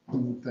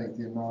 Thank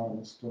the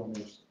anonymous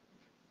donors.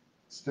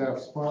 Staff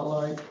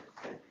spotlight.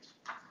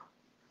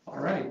 All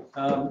right,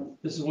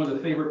 this is one of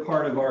the favorite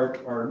part of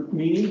our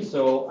meeting,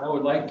 so I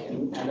would like,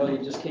 and I know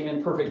you just came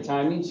in perfect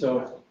timing,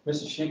 so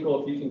Mrs.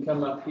 Schinkel, if you can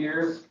come up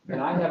here,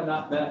 and I have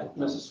not met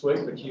Mrs.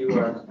 Swick, but you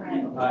are,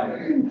 hi,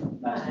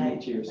 nice to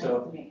meet you.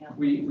 So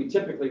we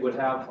typically would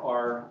have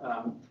our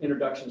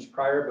introductions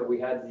prior, but we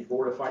had the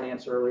Board of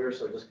Finance earlier,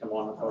 so just come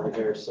on over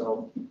here.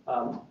 So,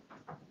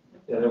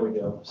 yeah, there we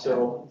go.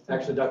 So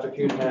actually, Dr.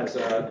 Kuhn has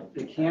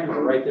the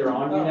camera right there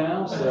on you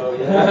now, so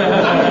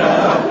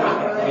yeah.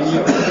 And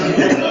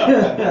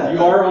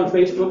you are on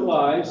Facebook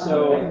Live,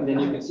 so then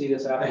you can see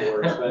this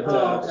afterwards. But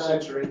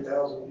 6,000 or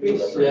 8,000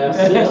 views. yeah,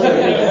 6 or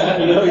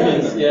 8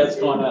 million. Yeah, it's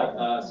gone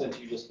up since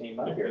you just came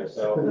up here.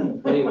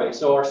 So anyway,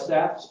 so our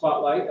staff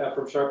spotlight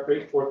from Sharp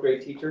Creek, 4th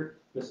grade teacher,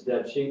 Mrs.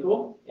 Deb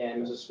Schinkel,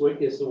 and Mrs.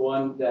 Swick is the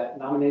one that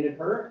nominated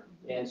her.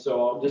 And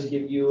so I'll just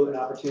give you an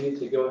opportunity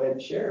to go ahead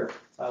and share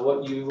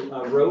what you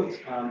wrote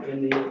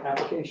in the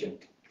application.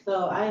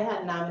 So I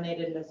had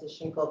nominated Mrs.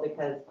 Schinkel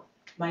because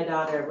my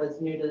daughter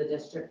was new to the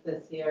district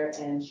this year,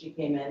 and she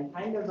came in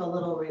kind of a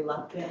little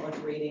reluctant with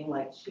reading,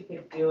 like she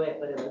could do it,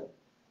 but it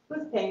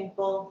was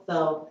painful.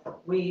 So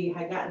we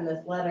had gotten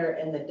this letter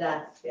in the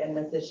desk, and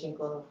Mrs.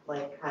 Schinkel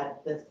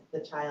had the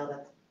child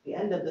at the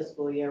end of the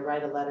school year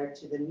write a letter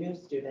to the new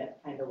student,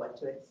 kind of what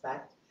to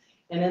expect.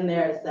 And in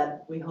there it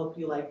said, "We hope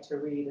you like to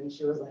read." And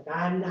she was like,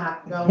 "I'm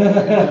not going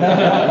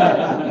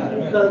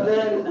to." So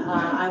then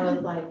I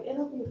was like,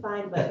 it'll be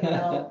fine. But,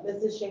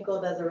 Mrs. Schinkel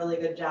does a really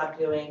good job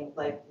doing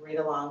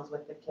read-alongs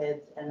with the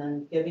kids and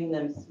then giving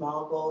them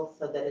small goals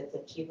so that it's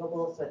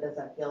achievable, so it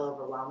doesn't feel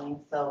overwhelming.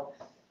 So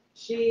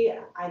she,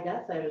 I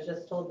guess I was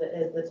just told that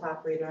is the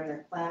top reader in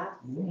her class,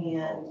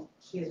 and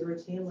she's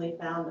routinely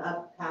found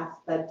up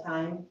past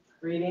bedtime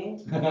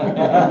reading. And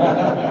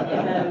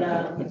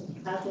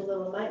has a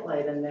little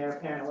nightlight in there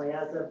apparently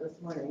as of this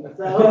morning.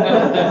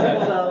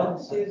 So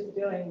she's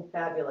doing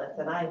fabulous,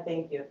 and I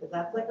thank you, because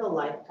that's like a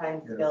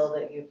lifetime skill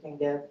that you can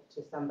give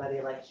to somebody.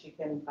 Like, she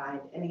can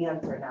find any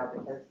answer now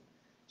because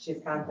she's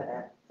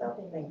confident.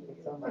 So thank you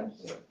so much.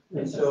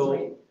 And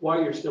so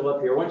while you're still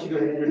up here, why don't you go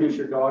ahead and introduce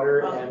your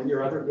daughter and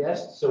your other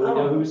guests so we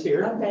know who's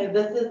here. Okay,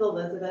 this is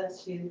Elizabeth.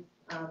 She's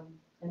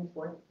in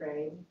 4th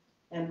grade.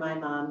 And my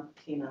mom,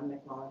 Tina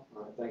McMullen.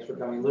 All right, thanks for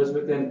coming,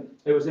 Elizabeth. And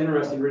it was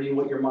interesting reading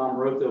what your mom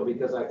wrote, though,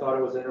 because I thought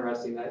it was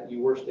interesting that you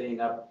were staying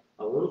up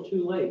a little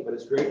too late. But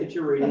it's great that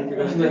you're reading. If you're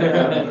going to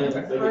stay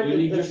up,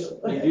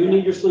 but you do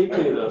need your sleep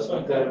too, though. So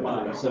keep that in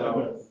mind.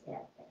 So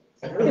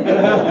there you go.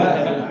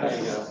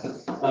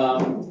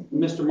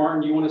 Mr. Martin,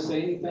 do you want to say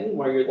anything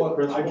while you're at the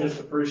principal? I just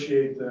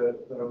appreciate that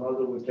a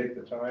mother would take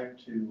the time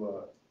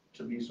to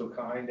be so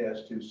kind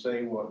as to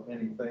say what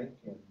many think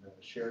and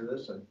share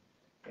this. And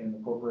and the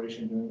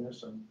corporation doing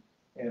this.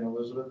 And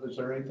Elizabeth, is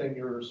there anything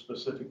you're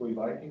specifically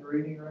liking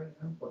reading right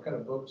now? What kind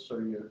of books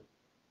are you,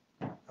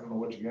 I don't know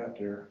what you got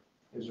there.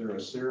 Is there a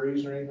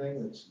series or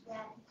anything that's?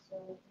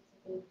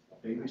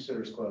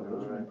 Babysitter's Club,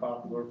 those have been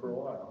popular for a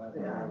while,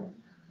 haven't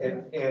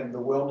they? And the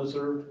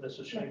well-deserved,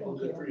 Mrs. Schenkel,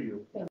 good for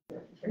you. Would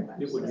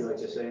you like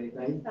to say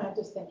anything?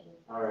 Just thank you.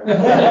 All right.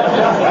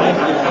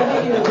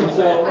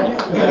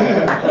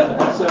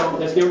 So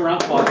let's give him a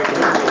round of applause.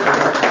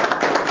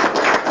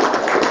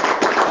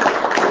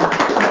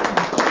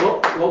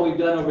 What we've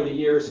done over the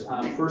years,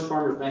 First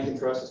Farmers Bank and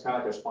Trust is kind of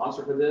like our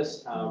sponsor for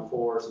this,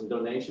 for some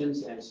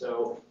donations. And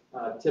so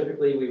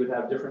typically we would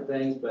have different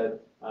things,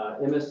 but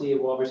MSD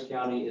of Wabash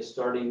County is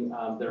starting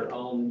their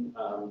own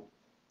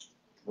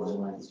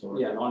Online store.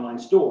 Yeah, an online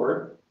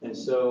store. And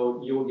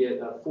so you will get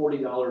a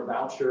 $40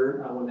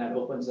 voucher when that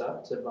opens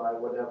up to buy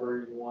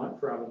whatever you want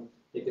from,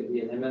 it could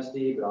be an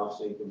MSD, but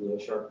also it could be a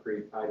Sharp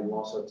Creek item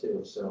also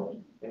too. So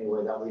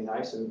anyway, that would be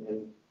nice.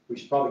 And we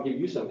should probably give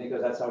you something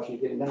because that's how she's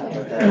getting done.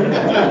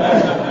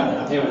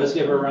 Anyway, let's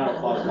give her a round of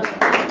applause.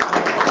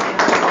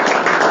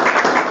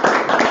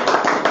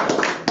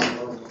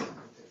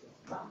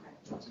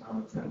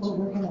 Well,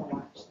 we're gonna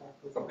watch that.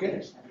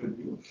 Okay.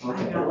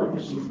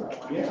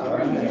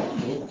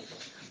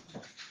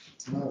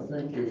 No,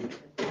 thank you.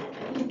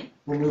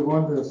 We'll move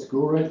on to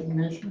school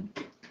recognition.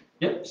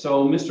 Yep,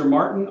 so Mr.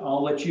 Martin,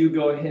 I'll let you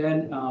go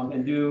ahead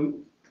and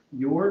do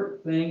your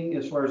thing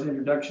as far as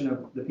introduction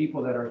of the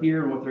people that are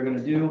here and what they're gonna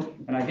do.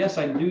 And I guess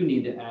I do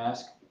need to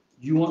ask,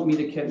 do you want me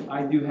to,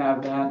 I do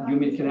have that, do you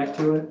want me to connect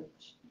to it?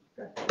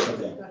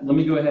 Okay, let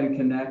me go ahead and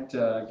connect,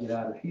 get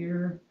out of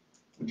here.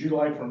 Would you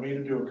like for me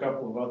to do a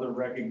couple of other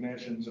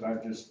recognitions that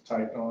I've just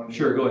typed on?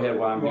 Sure, go ahead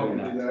while I'm You want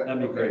doing me to do that.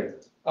 That'd be Okay.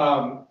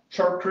 great.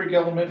 Sharp Creek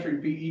Elementary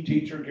PE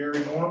teacher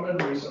Gary Norman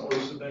recently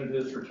submitted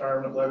his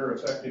retirement letter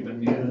effective at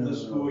the end of the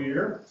school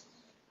year.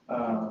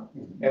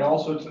 And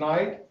also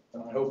tonight,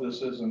 and I hope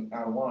this isn't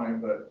out of line,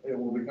 but it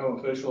will become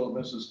official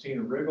that Mrs.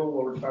 Tina Riggle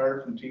will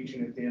retire from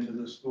teaching at the end of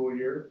this school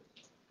year.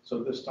 So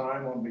at this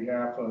time, on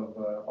behalf of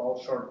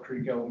all Sharp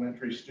Creek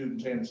Elementary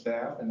students and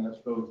staff, and that's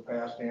both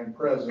past and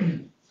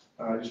present,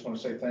 I just want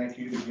to say thank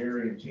you to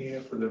Gary and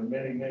Tina for their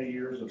many, many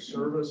years of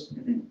service,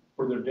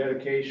 for their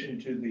dedication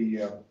to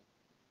the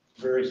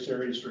very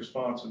serious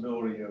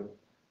responsibility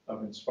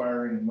of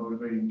inspiring and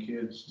motivating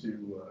kids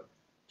to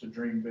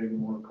dream big and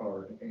work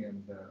hard.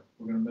 And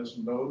we're going to miss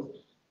them both.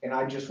 And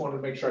I just wanted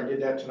to make sure I did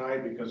that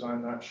tonight because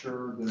I'm not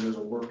sure that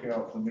it'll work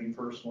out for me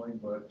personally,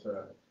 but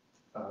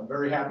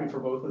very happy for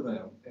both of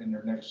them and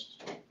their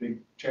next big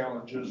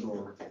challenges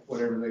or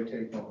whatever they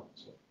take on.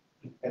 So.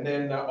 And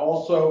then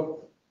also,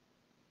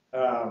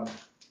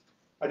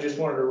 I just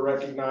wanted to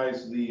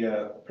recognize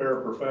the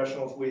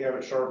paraprofessionals we have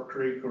at Sharp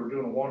Creek who are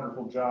doing a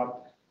wonderful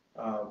job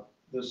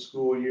this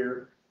school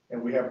year.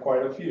 And we have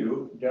quite a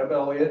few. Deb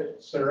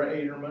Elliott, Sarah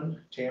Aderman,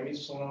 Tammy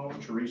Sloan,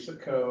 Teresa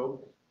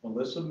Coe,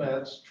 Melissa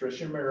Metz,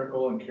 Tricia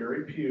Miracle, and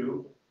Carrie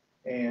Pugh.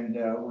 And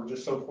we're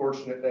just so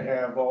fortunate to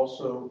have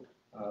also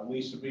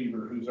Lisa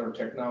Beaver, who's our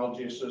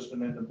technology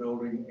assistant in the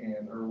building,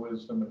 and her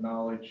wisdom and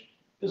knowledge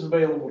is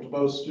available to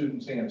both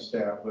students and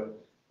staff.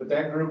 But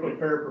that group of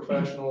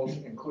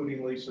paraprofessionals,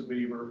 including Lisa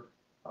Beaver,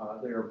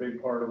 they are a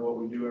big part of what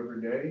we do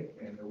every day,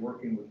 and they're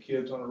working with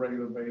kids on a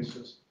regular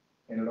basis,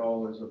 and it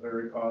all is a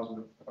very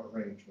positive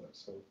arrangement.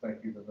 So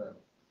thank you to them.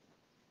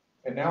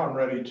 And now I'm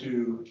ready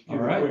to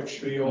give a quick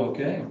spiel.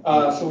 Okay.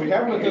 So we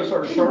have with us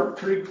our Sharp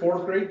Creek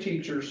fourth grade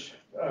teachers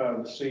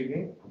this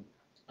evening.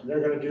 And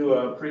they're going to do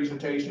a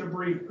presentation, a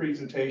brief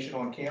presentation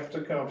on Camp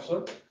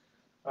Tecumseh,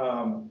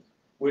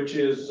 which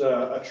is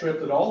a trip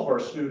that all of our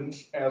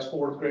students as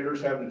fourth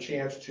graders have the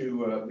chance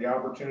to, the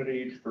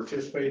opportunity to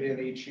participate in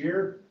each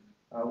year.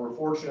 We're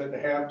fortunate to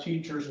have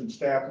teachers and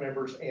staff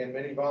members and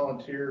many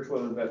volunteers,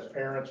 whether that's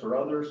parents or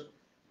others,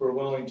 who are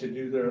willing to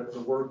do the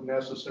work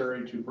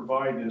necessary to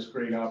provide this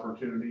great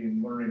opportunity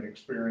and learning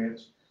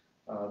experience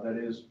that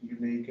is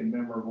unique and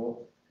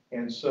memorable.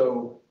 And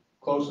so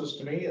closest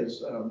to me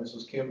is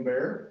Mrs. Kim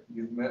Bear.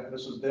 You've met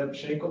Mrs. Deb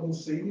Schenkel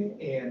this evening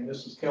and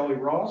Mrs. Kelly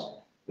Ross.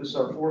 This is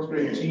our fourth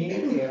grade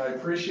team, and I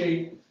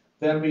appreciate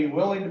them being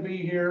willing to be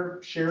here,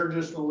 share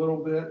just a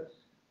little bit.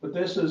 But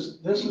this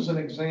is an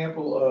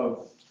example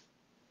of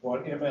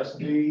what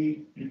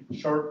MSD,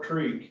 Sharp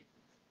Creek,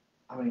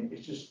 I mean,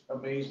 it's just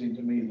amazing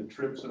to me the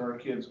trips that our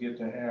kids get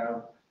to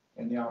have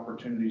and the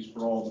opportunities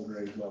for all the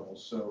grade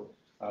levels. So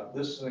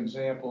this is an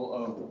example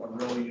of a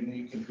really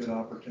unique and good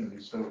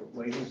opportunity. So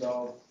ladies,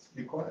 I'll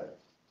be quiet.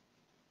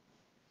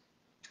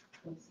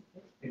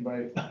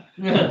 Anybody?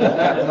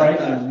 Right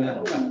in the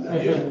middle.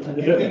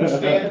 You can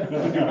stand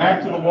with your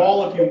back to the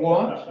wall if you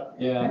want.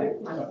 Yeah.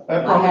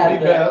 That'd probably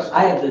be best.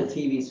 I have the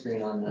TV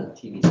screen on the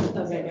TV.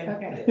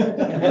 Okay.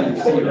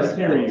 Let's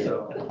hear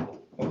you.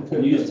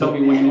 You just tell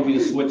me when you want me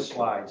to switch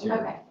slides here.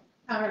 Okay,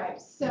 all right,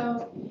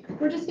 so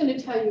we're just going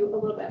to tell you a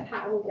little bit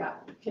how we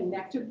got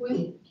connected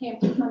with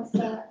Camp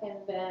Tecumseh and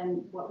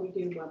then what we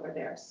do while we're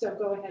there. So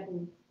go ahead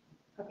and,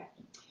 okay.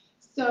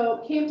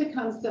 So Camp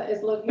Tecumseh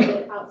is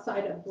located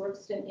outside of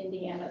Brookston,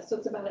 Indiana, so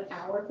it's about an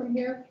hour from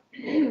here,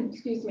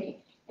 excuse me.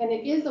 And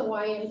it is a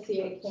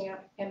YMCA camp,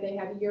 and they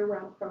have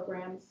year-round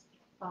programs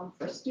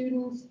for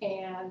students,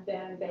 and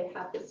then they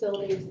have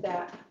facilities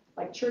that,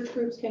 like church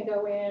groups can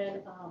go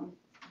in,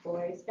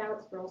 Boy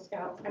Scouts, Girl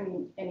Scouts, I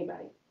mean,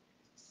 anybody.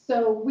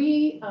 So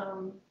we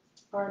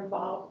are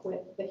involved with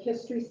the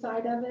history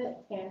side of it,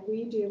 and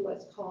we do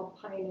what's called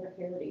Pioneer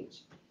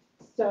Heritage.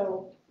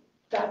 So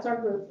that's our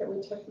group that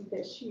we took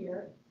this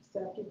year.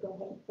 So if you go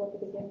ahead and flip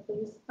it again,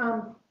 please.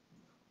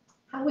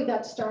 How we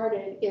got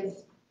started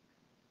is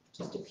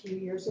just a few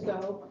years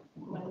ago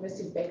when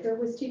Mrs. Baker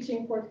was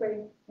teaching 4th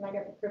grade, and I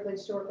got the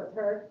privilege to work with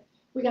her.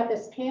 We got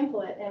this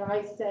pamphlet, and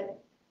I said,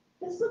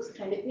 this looks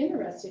kind of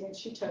interesting, and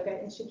she took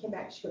it, and she came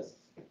back, she goes,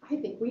 I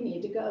think we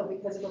need to go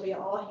because it'll be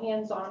all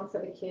hands-on for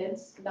the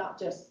kids, not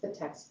just the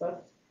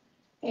textbook.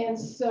 And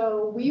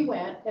so we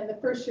went, and the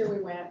first year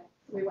we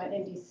went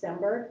in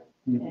December,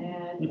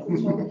 and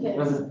we told the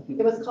kids,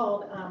 it was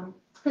called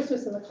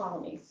Christmas in the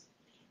Colonies.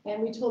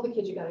 And we told the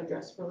kids, you gotta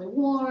dress really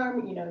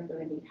warm, you know, you're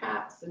gonna need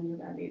hats, and you're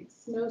gonna need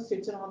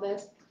snowsuits and all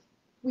this.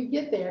 We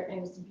get there,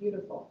 and it's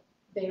beautiful.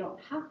 They don't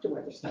have to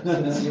wear their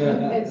snowsuits.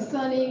 It's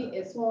sunny,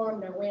 it's warm,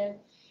 no wind.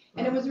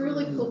 And it was a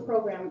really cool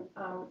program.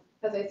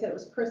 As I said, it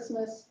was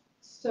Christmas,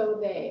 so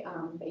they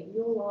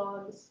Yule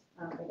logs,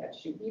 they got to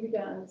shoot BB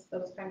guns,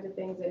 those kinds of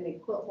things, and they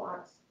quilt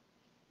blocks.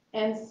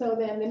 And so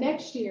then the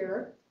next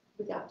year,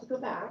 we got to go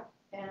back,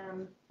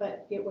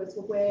 but it was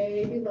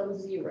way below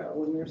zero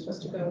when we were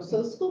supposed to go.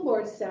 So the school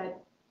board said,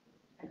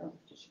 I don't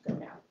think you should go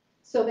now.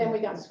 So then we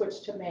got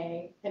switched to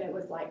May, and it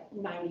was like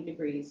 90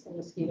 degrees and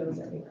mosquitoes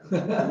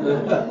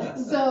everywhere.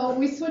 So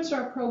we switched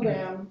our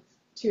program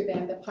to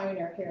then the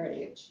Pioneer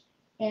Heritage.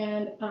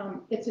 And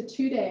it's a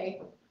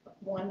 2-day,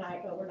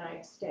 1-night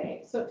overnight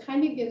stay. So it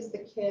kind of gives the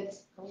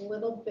kids a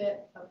little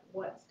bit of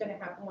what's going to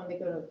happen when they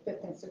go to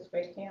 5th and 6th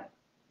grade camp.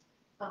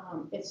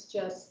 It's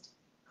just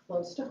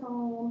close to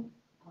home,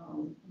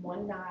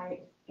 1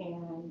 night,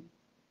 and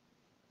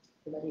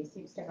everybody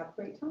seems to have a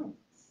great time.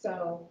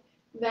 So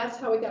that's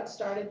how we got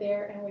started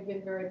there, and we've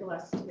been very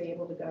blessed to be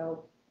able to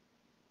go.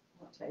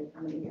 I won't tell you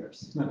how many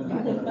years.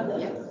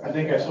 Yes. I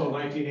think I saw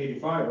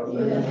 1985 up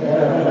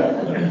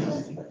there.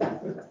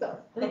 So,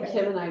 I think okay.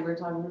 Kim and I were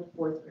talking with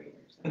 4th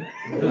graders.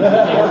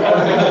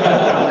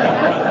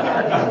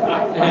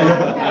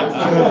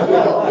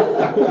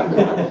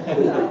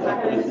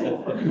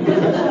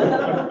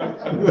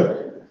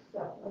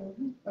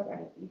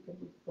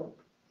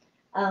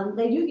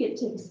 They do get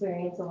to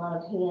experience a lot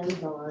of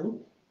hands-on,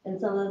 and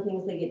some of the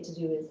things they get to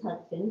do is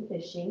hunt fin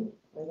fishing,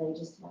 where they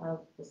just have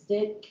a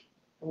stick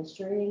and a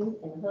string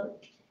and a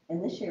hook.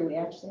 And this year we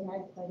actually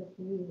had quite a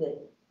few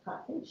that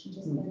caught fish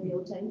just by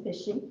real-time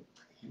fishing.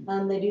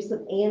 They do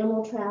some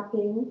animal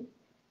trapping.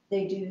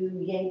 They do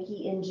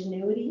Yankee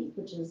ingenuity,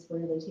 which is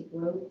where they take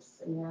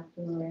ropes and wrap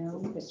them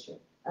around. Yes,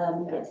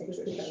 this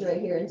picture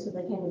right here, and so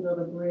they kind of build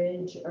a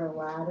bridge or a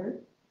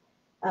ladder.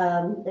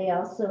 They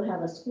also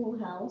have a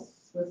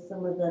schoolhouse with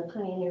some of the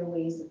pioneer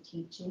ways of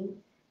teaching.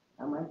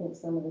 I think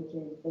some of the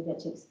kids, they get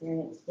to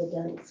experience the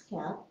dunce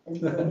cap, and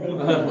so they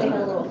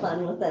had a little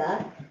fun with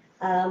that.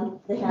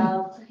 They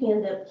have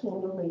hand-up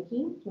candle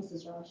making.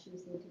 Mrs. Ross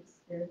usually takes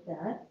care of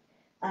that.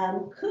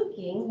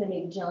 Cooking, they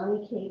make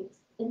Johnny cakes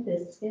and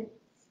biscuits.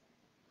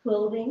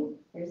 Quilting,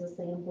 here's a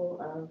sample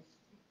of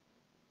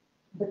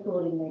the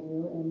quilting they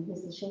do, and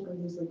Mrs. Schenkel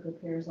usually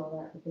prepares all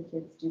that, but the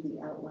kids do the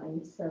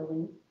outline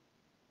sewing.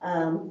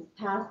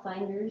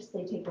 Pathfinders,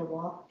 they take a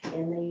walk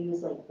and they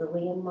use like the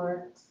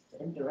landmarks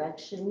and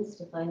directions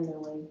to find their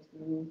way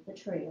through the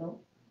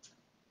trail.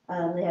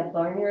 They have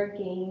barnyard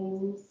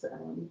games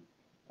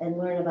and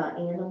learn about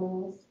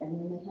animals, and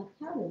then they have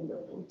cabin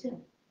building too.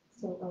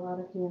 So a lot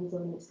of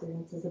hands-on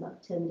experiences,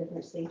 about 10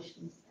 different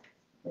stations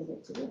they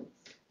get to do.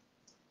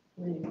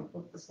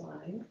 Flip the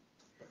slide.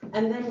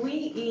 And then we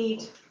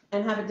eat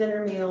and have a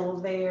dinner meal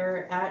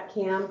there at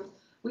camp.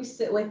 We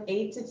sit with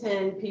 8 to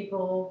 10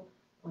 people,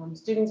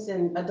 students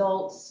and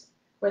adults,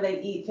 where they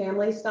eat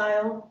family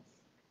style.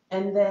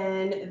 And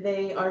then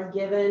they are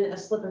given a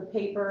slip of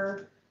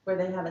paper where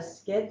they have a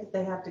skit that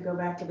they have to go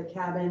back to the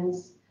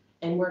cabins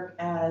and work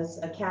as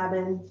a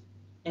cabin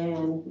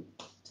and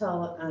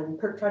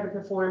try to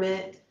perform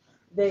it.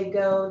 They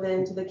go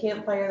then to the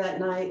campfire that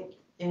night,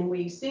 and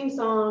we sing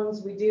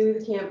songs, we do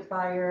the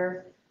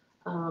campfire.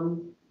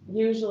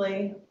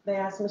 Usually they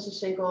ask Mrs.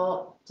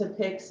 Schenkel to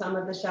pick some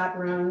of the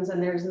chaperones,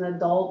 and there's an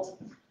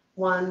adult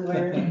one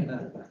where,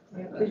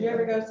 did you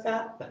ever go,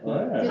 Scott?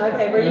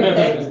 Okay, were you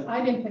picked?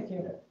 I didn't pick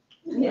you.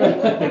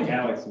 I think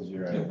Alex is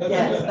your right.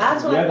 Yes,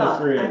 that's what I The other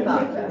thought, three I didn't thought.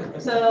 pick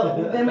that.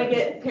 So then we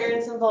get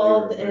parents They were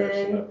involved embarrassed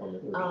in enough on the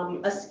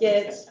first. a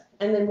skit,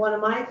 and then one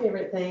of my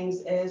favorite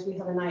things is we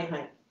have a night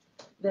hike.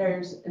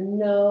 There's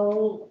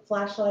no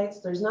flashlights,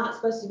 there's not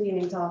supposed to be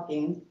any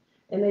talking,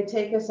 and they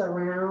take us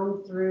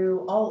around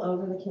through all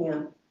over the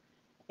camp,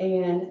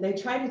 and they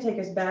try to take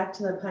us back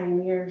to the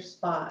pioneer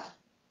spot.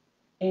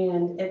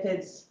 And if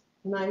it's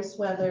nice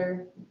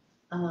weather,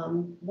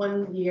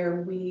 one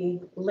year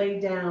we lay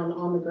down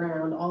on the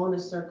ground all in a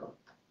circle,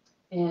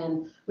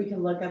 and we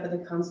can look up at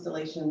the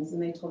constellations,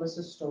 and they told us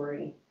a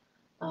story.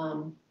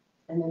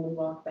 And and then we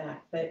walk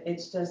back. But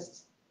it's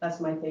just, that's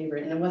my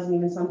favorite, and it wasn't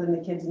even something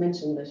the kids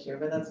mentioned this year,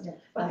 but that's,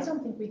 But I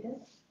don't think we did.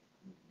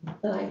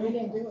 the night. We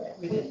didn't do it.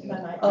 We didn't, the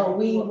night. Oh,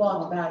 we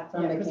walked back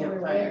from Yeah, the because we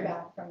were way campfire,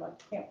 back from a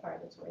campfire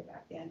that's way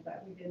back in,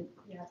 but we didn't,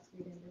 yes,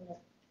 we didn't do it.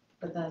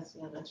 but that's,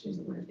 yeah, that's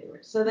usually my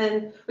favorite. So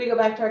then we go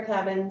back to our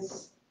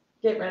cabins,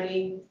 get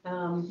ready,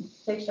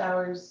 take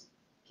showers,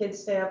 kids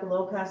stay up a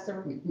little past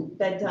their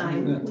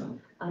bedtime,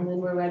 and then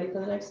we're ready for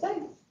the next day.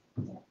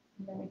 And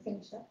then we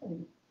finish up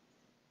and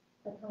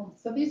at home.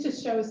 So these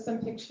just shows some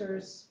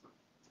pictures,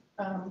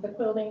 the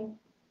quilting,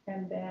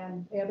 and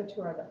then the other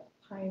two are the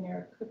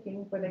pioneer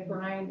cooking, where they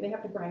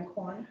have to grind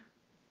corn,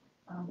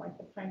 like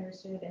the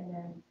pioneers did, and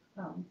then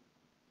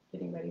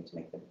getting ready to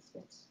make the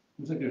biscuits.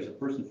 Looks like there's a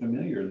person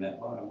familiar in that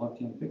bottom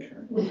left-hand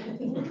picture. I'm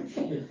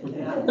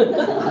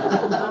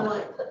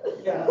like,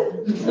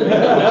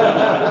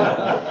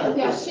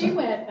 Yeah, she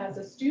went as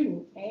a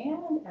student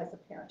and as a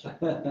parent. So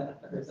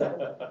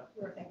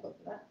we're thankful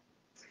for that.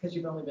 Because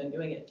you've only been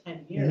doing it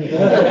 10 years.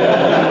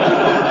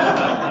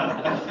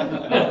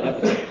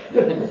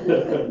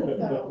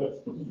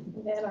 So,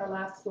 then our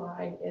last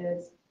slide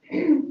is,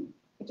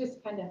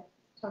 just kind of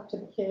talk to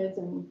the kids,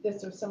 and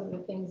this are some of the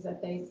things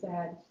that they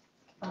said.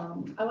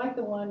 I like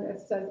the one that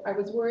says, I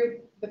was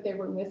worried that they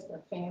would miss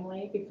their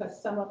family,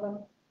 because some of them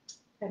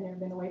had never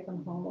been away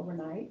from home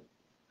overnight.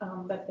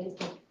 But they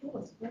said, it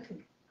was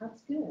good,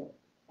 that's good.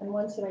 And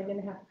one said, I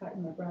didn't have to fight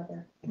with my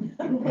brother.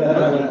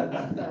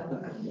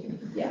 So,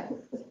 yeah,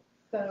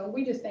 so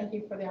we just thank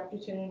you for the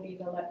opportunity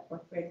to let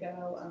fourth grade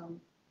go.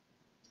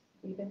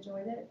 We've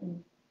enjoyed it,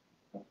 and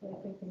hopefully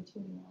it can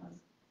continue on.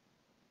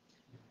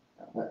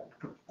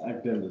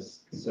 I've been to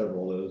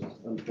several of those,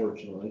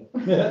 unfortunately.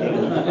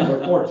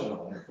 Or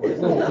fortunately.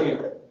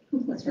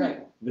 that's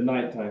right. The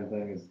nighttime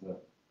thing is the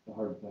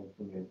hard thing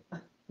for me.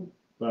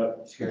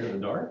 But Scared of the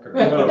dark? Or?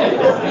 no,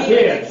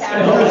 Kids.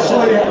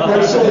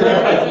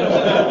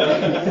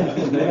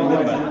 They don't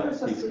have Now a- we're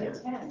supposed to be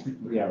at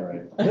 10. Yeah,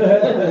 right.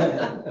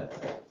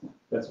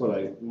 That's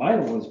what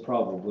mine was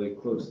probably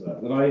close to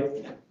that. But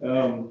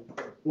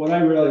what I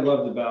really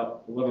love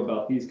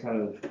about these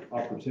kind of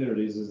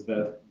opportunities is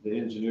that the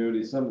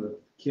ingenuity, some of the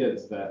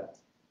kids that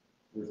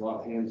there's a lot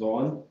of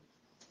hands-on,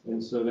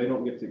 and so they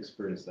don't get to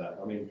experience that.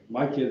 I mean,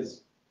 my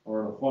kids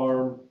are on a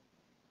farm,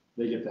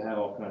 they get to have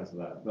all kinds of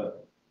that,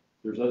 but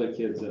there's other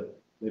kids that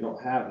they don't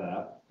have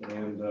that.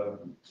 And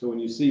so when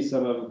you see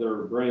some of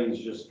their brains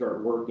just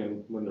start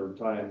working when they're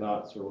tying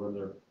knots or when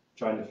they're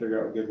trying to figure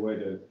out a good way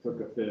to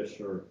cook a fish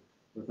or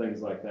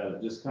things like that,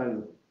 it just kind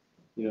of,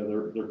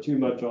 they're too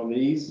much on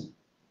these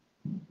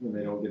and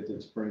they don't get to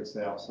experience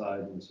the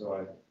outside. And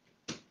so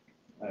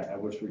I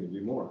wish we could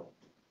do more.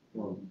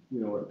 Well,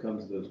 when it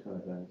comes to those kind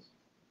of things,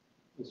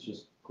 it's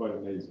just quite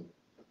amazing.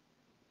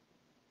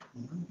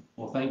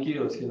 Well, thank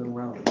you. Let's give them a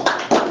round.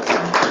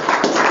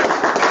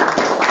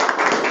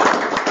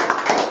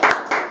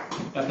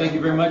 Thank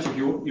you very much. If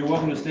you're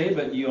welcome to stay,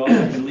 but you also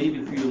can leave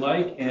if you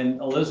like. And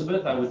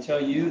Elizabeth, I would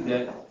tell you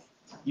that,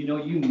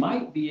 you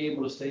might be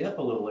able to stay up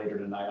a little later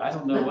tonight. I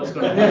don't know what's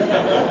going to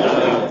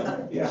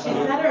happen. She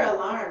set her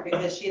alarm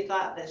because she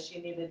thought that she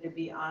needed to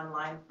be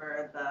online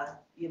for the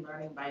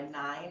e-learning by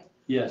 9. So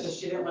Yes.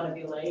 she didn't want to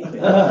be late.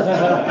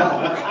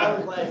 I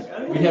was like,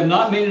 okay. We have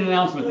not made an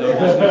announcement, though.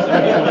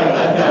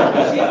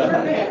 She's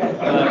prepared.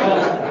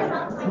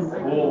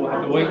 We'll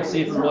have to wait and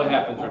see if it really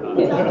happens or not.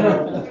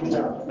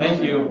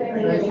 Thank you.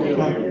 Thank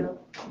you.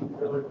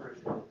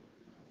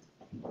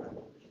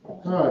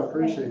 Oh, I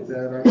appreciate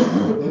that. I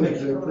believe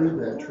they approved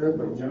that trip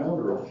a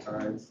number of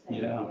times.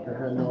 Yeah. I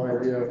had no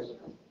idea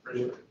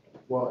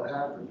what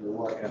happened or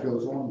what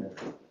goes on there.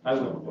 I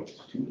went for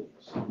 2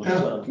 days.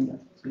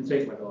 Didn't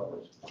take my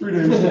daughters. 3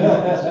 days.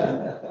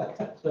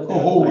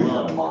 Oh,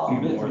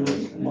 Mom.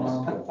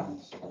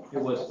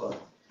 It was fun.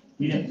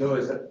 You didn't go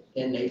as a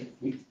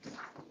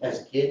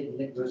kid, you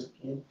didn't go as a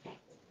kid?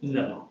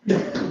 No. He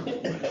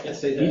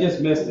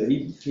just missed it. He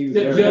was Just-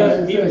 there.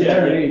 he He was did.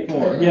 there in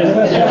 '84.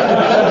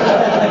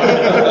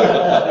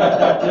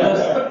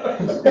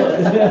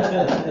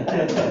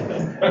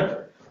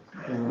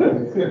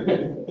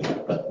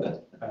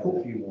 I have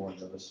a few more of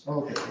those.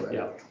 Okay. Right.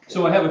 Yeah.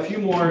 So I have a few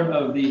more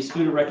of the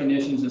student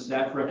recognitions and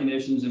staff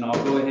recognitions, and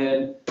I'll go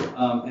ahead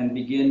and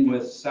begin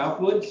with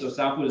Southwood. So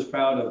Southwood is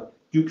proud of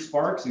Duke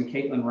Sparks and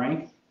Caitlin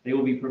Rank. They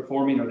will be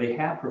performing, or they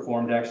have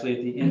performed actually,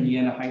 at the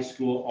Indiana High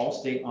School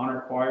All-State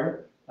Honor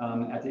Choir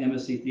at the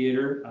MSD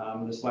Theater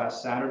this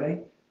last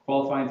Saturday.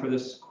 Qualifying for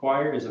this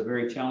choir is a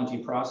very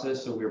challenging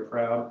process, so we're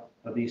proud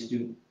of these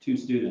two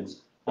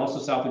students. Also,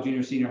 Southwood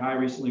Junior Senior High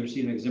recently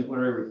received an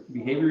exemplary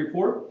behavior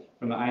report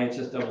from the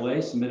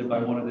IHSAA submitted by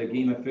one of the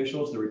game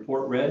officials. The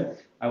report read,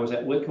 I was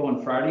at Whitco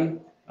on Friday,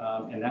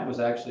 and that was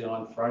actually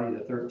on Friday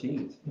the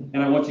 13th.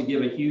 And I want to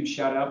give a huge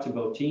shout out to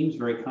both teams,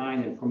 very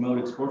kind and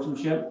promoted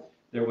sportsmanship.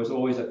 There was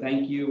always a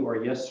thank you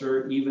or yes,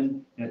 sir,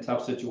 even in a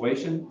tough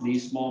situation.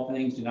 These small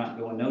things do not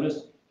go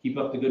unnoticed. Keep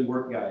up the good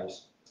work,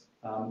 guys.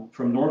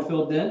 From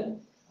Northfield then,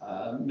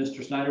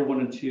 Mr. Snyder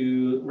wanted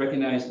to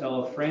recognize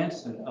Ella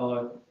France and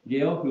Ella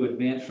Gale, who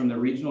advanced from the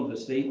regional to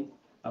state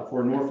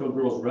for Northfield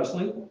girls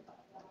wrestling.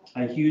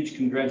 A huge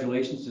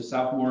congratulations to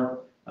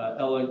sophomore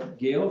Ella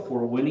Gale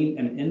for winning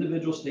an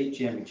individual state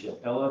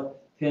championship. Ella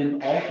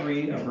pinned all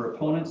three of her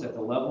opponents at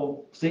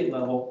the state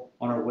level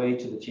on her way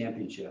to the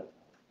championship.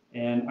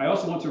 And I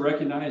also want to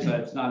recognize,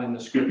 it's not in the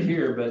script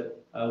here,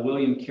 but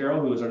William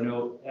Carroll, who is our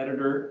new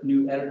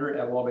editor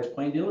at Wabash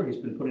Plain Dealer. He's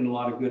been putting a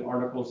lot of good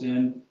articles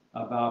in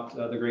about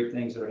the great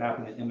things that are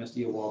happening at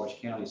MSD of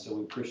Wabash County, so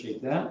we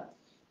appreciate that.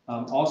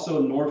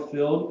 Also,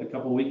 Northfield, a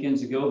couple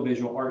weekends ago,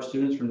 visual art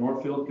students from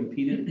Northfield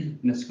competed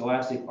in the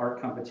Scholastic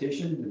Art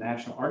Competition, the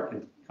National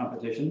Art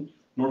Competition.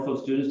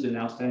 Northfield students did an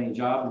outstanding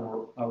job and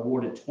were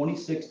awarded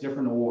 26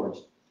 different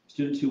awards.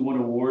 Students who won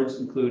awards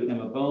include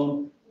Emma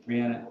Bone,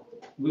 Brianna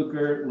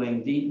Luker,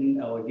 Lane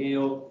Deaton, Ella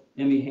Gale,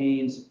 Emmy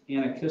Haynes,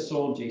 Anna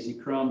Kissel, J.C.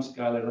 Crum,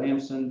 Skylar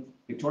Lamson,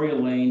 Victoria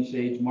Lane,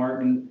 Sage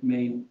Martin,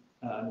 May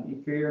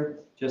Nefier,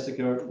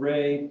 Jessica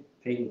Ray,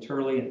 Peyton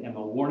Turley, and Emma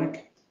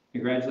Warnick.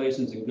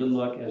 Congratulations and good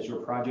luck as your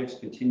projects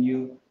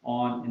continue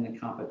on in the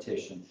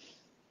competition.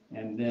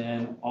 And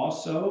then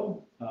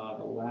also,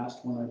 the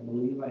last one I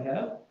believe I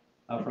have,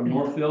 from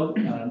Northfield,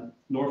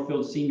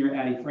 Northfield senior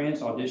Addie France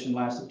auditioned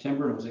last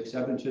September and was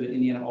accepted to the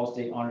Indiana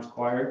All-State Honors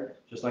Choir,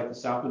 just like the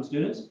Southwood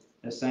students,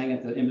 that sang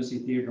at the Embassy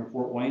Theater in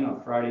Fort Wayne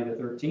on Friday the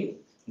 13th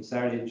and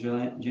Saturday,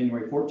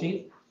 January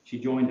 14th. She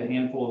joined a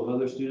handful of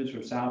other students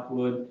from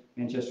Southwood,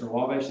 Manchester, and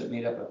Wabash that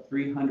made up of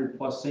 300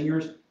 plus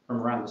singers from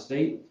around the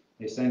state.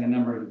 They sang a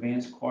number of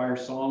advanced choir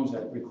songs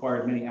that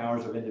required many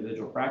hours of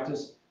individual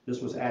practice. This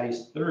was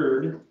Addie's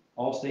third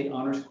All-State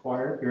Honors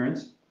Choir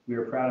appearance. We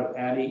are proud of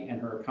Addie and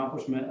her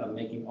accomplishment of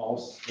making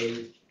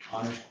All-State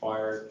Honors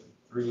Choir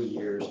 3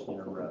 years in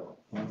a row.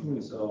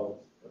 So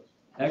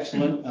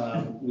excellent.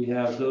 We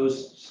have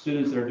those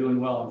students that are doing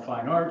well in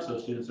fine arts,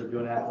 those students are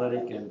doing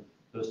athletic, and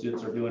those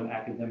students are doing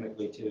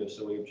academically too.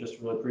 So we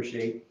just really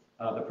appreciate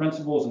the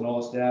principals and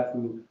all the staff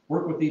who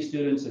work with these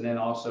students, and then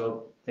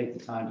also take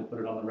the time to put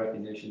it on the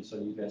recognition so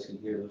you guys can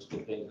hear those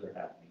good things that are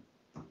happening.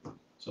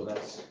 So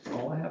that's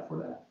all I have for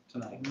that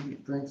tonight.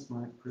 Thanks,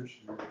 Mike,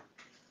 appreciate it.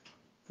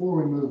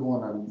 Before we move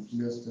on, I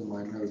missed in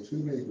my notes, who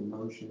made the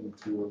motion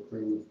to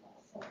approve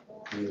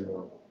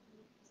the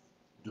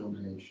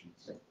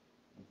donations? Okay.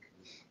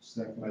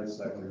 Second. I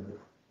second it.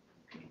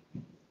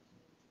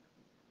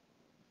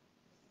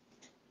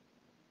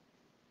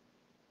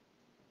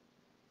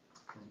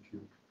 Thank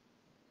you.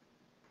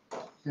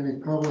 Any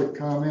public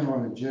comment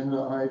on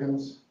agenda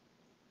items?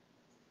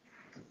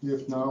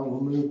 If not,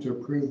 we'll move to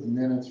approve the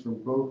minutes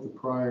from both the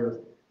prior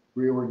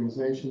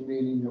reorganization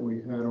meeting that we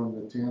had on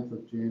the 10th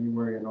of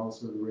January and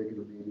also the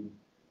regular meeting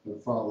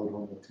that followed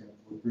on the 10th.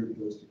 We'll group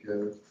those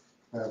together.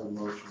 Have a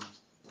motion.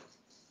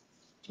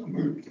 So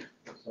moved.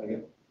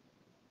 Second.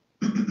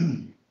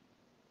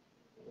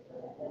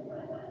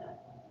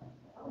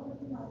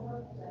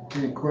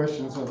 Any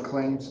questions on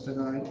claims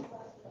tonight?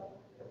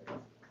 Do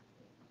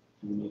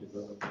we need to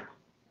vote?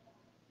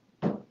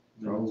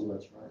 No,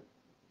 that's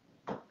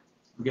right.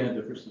 We got a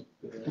difference.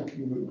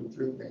 You moved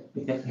through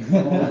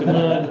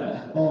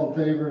that. All in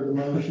favor of the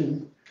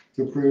motion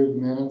to approve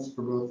minutes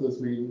for both those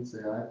meetings, say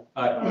aye.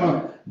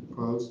 Aye.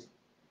 Opposed?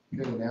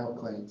 Okay, now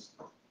claims.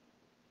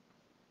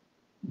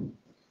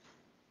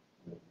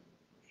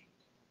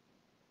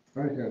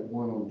 I had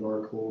one on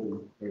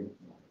Darkhold and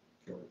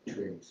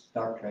Trace.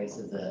 Dark Trace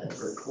is a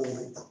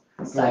Darkhold.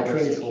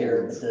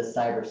 it's a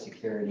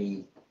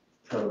cybersecurity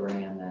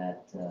program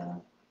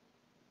that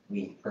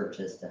we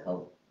purchased to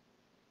help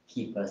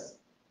keep us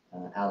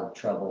out of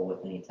trouble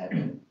with any type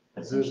of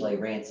potentially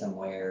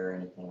ransomware or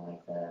anything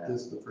like that.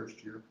 This is the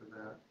first year for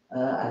that?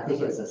 I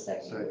think it's the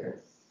second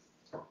year.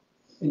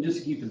 And just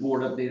to keep the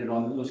board updated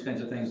on those kinds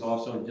of things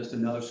also, just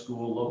another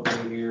school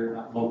locally here,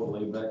 not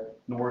locally, but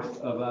north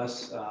of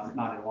us,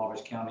 not in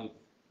Wabash County,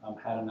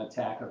 had an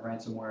attack, a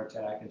ransomware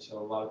attack. And so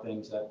a lot of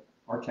things that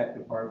our tech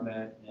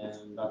department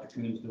and Dr.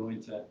 Coon's doing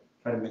to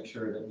try to make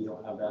sure that we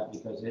don't have that,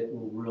 because it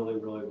will really,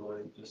 really,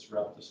 really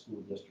disrupt the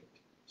school district.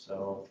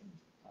 So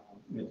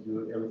we have to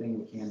do everything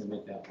we can to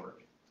make that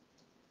work.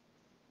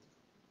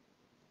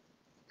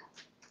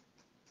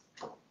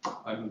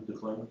 I move the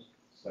claims.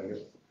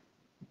 Second.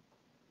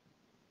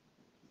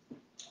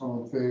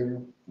 All in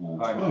favor?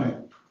 Aye.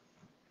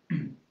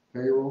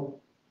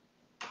 Payroll?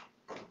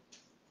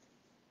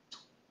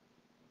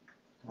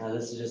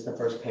 This is just the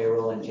first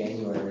payroll in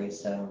January,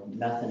 so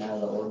nothing out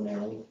of the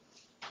ordinary.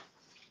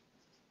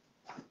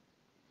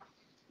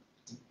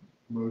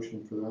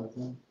 Motion for that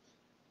then?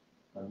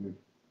 I move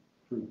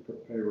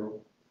approve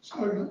payroll.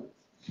 Second.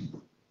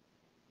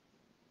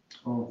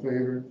 All in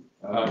favor?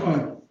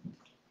 Aye.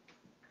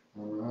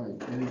 All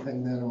right,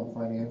 anything then on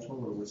financial,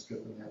 or we're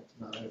skipping that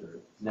tonight, or?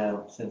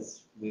 No,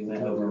 since we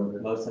went over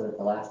most of it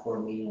the last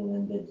board meeting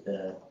and then did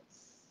the,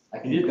 I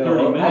can You did go 30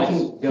 over, I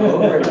minutes. can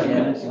go over it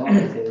again if you want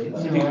me to.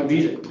 See if you can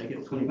beat it, make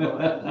it 25.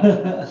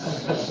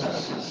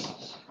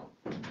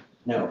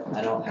 No,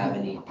 I don't have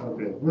any.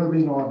 Okay,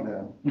 moving on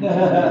then.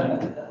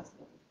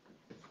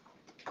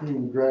 You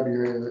can grab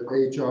your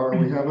HR.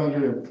 We have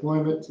under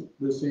employment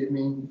this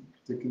evening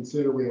to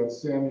consider, we have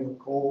Samuel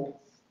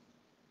Cole,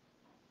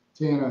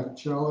 Tana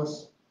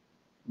Chalice,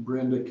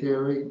 Brenda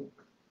Carey,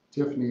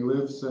 Tiffany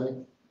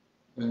Livesay,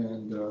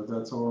 and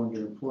that's all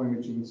under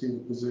employment. You can see the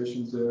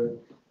positions there.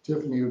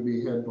 Tiffany would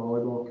be head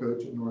volleyball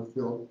coach at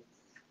Northfield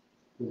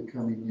for the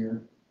coming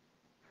year.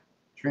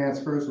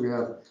 Transfers, we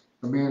have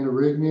Amanda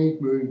Rigney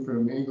moving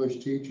from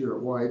English teacher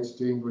at White's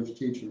to English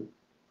teacher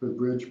for the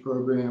Bridge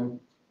program.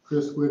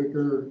 Chris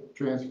Whitaker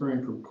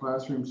transferring from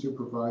classroom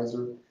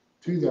supervisor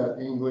to that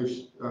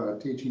English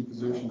teaching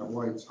position at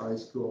White's High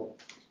School.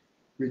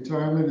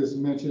 Retirement, as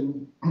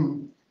mentioned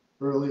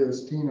earlier,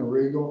 is Tina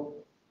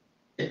Regal,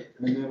 and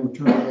then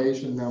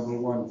termination number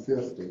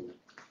 150.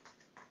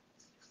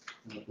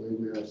 I believe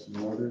we have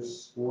some other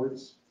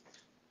sports.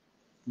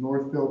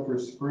 Northfield for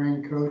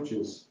spring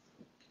coaches.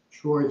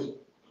 Troy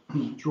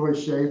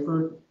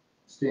Schaefer,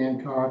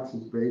 Stan Cox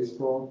is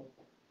baseball.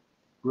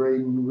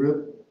 Braden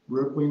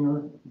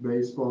Ripplinger,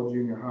 baseball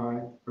junior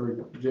high, or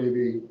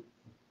JV.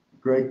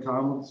 Greg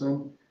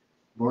Tomlinson,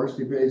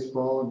 varsity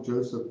baseball.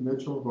 Joseph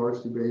Mitchell,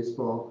 varsity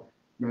baseball.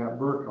 Matt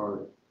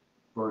Burkhart,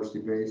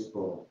 varsity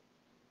baseball.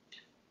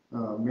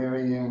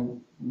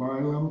 Marianne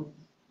Milam,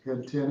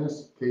 head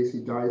tennis.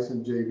 Casey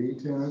Dyson, JV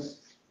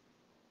tennis.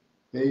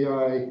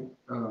 AI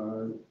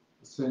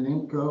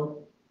Senenko.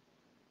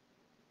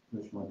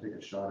 Just want to take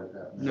a shot at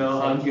that.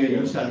 No, I'm good.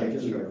 You sound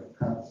good.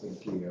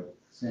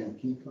 Sam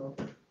Keogh.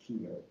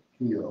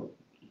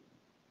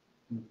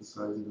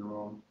 Emphasizing the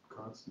wrong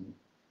consonant.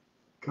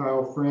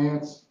 Kyle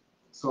France,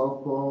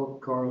 softball.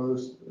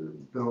 Carlos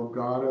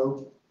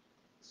Delgado,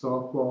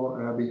 softball.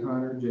 Abby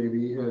Hunter,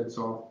 JV head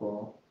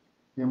softball.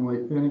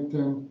 Emily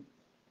Pennington,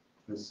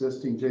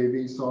 assisting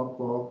JV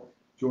softball.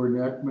 Jordan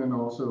Ekman,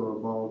 also a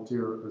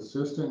volunteer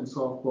assistant in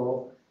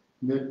softball.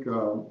 Nick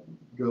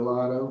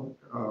Galato,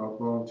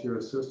 volunteer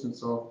assistant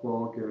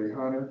softball. Gary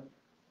Hunter,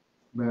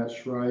 Matt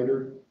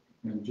Schreider,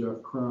 and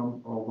Jeff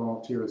Crum, all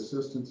volunteer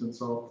assistants in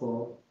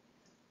softball.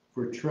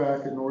 For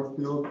track at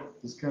Northfield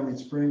this coming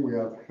spring, we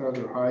have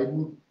Heather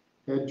Hayden,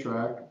 head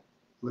track.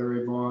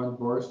 Larry Vaughn,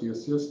 varsity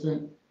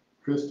assistant.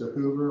 Krista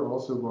Hoover,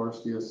 also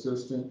varsity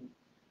assistant.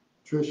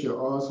 Tricia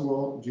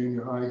Oswald,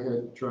 junior high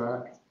head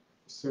track.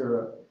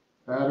 Sarah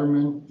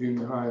Adderman,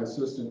 junior high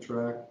assistant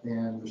track.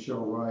 And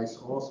Michelle Rice,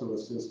 also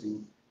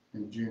assisting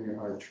in junior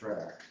high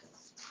track.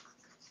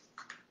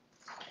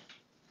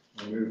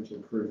 I move to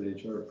approve the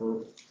HR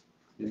report.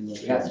 We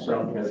got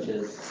spring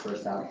coaches for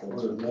Southfield.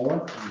 Was there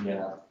more?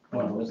 Yeah. Oh,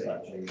 I missed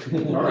that.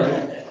 All right.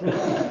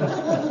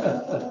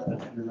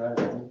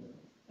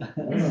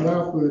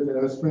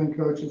 Southwood spring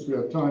coaches, we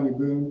have Tanya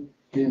Boone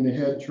being the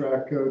head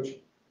track coach,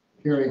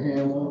 Carrie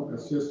Hamill,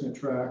 assistant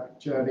track,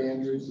 Chad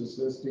Andrews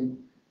assisting,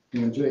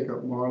 and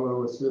Jacob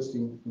Marlowe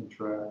assisting in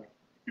track.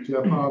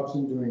 Jeff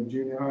Hobson doing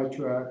junior high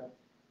track,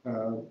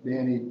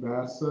 Danny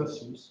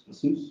Bassus,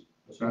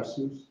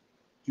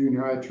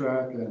 junior high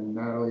track, and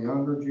Natalie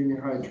Younger,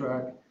 junior high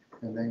track,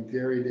 and then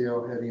Gary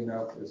Dale heading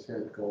up as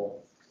head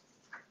golf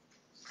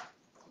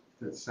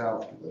at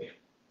Southwood.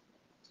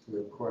 So we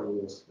have quite a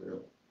list there.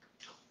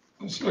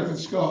 I second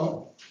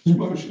Scott's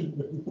motion.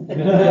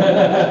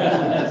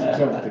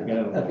 Jump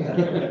together.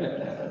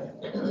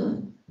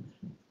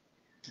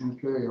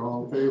 Okay,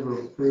 all in favor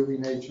of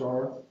approving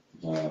HR?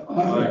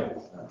 Aye.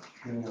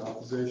 Any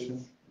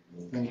opposition?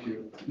 Thank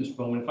you. Mr.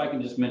 Bowman, if I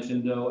can just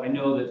mention though, I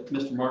know that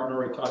Mr. Martin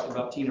already talked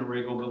about Tina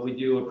Riggle, but we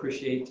do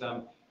appreciate,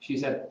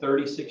 she's had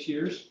 36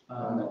 years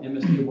at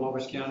MSD of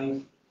Wabash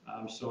County.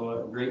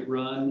 So a great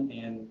run,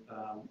 and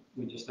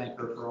we just thank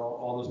her for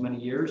all those many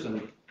years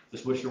and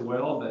just wish her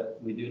well, but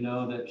we do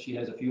know that she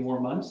has a few more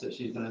months that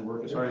she's going to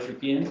work as hard as she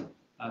can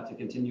to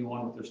continue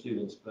on with her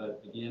students.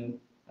 But again,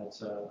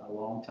 that's a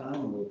long time,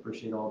 and we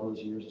appreciate all those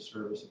years of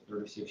service of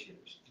 36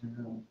 years.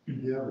 Yeah,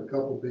 you have a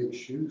couple big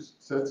shoes,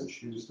 sets of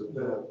shoes to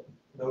fill.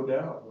 No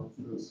doubt,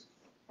 Those-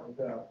 no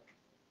doubt.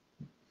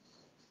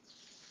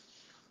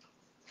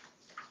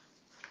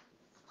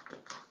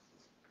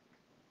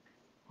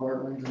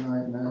 Heartland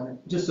tonight,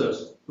 Matt. Just a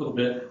little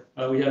bit.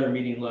 We had our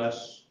meeting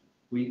last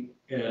week,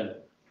 and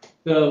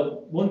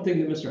the one thing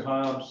that Mr.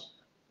 Hobbs,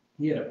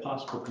 he had a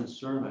possible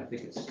concern, I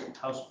think it's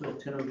House Bill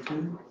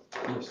 1002.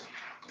 Yes.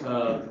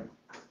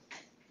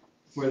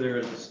 Where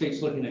the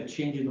state's looking at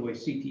changing the way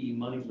CTE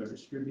monies are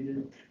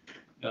distributed.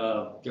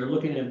 They're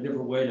looking at a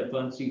different way to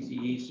fund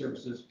CTE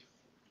services.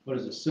 What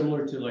is it,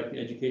 similar to like the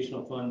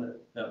educational fund,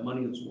 that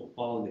money will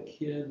follow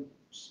the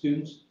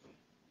students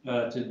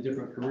to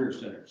different career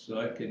centers. So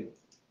I could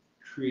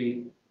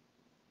create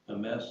a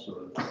mess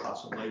or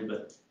possibly,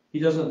 but he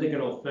doesn't think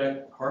it'll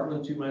affect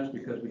Heartland too much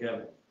because we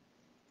have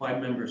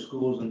 5-member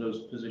schools and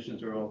those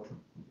positions are all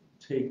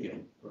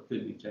taken or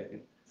could be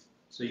taken.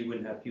 So you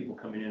wouldn't have people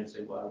coming in and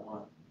say, well, I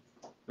want,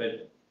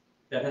 but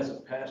that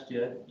hasn't passed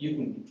yet. You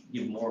can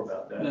give more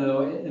about that.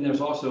 No, and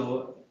there's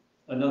also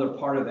another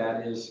part of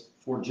that is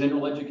for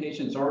general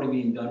education, it's already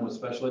being done with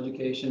special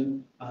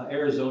education.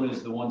 Arizona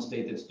is the one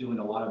state that's doing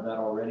a lot of that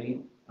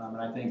already. And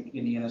I think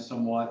Indiana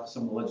somewhat,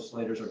 some of the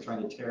legislators are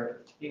trying to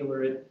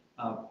tailor it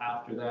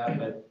after that,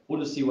 but we'll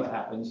just see what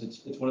happens.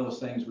 It's one of those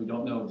things, we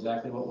don't know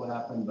exactly what will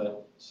happen,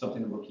 but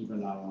something that we're keeping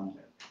an eye on.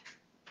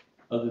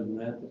 Other than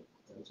that,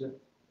 that's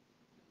it.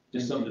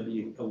 Just something to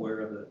be aware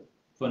of, that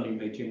funding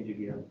may change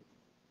again.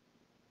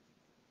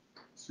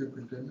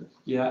 Superintendent?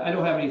 Yeah, I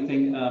don't have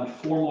anything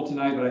formal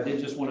tonight, but I did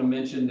just want to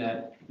mention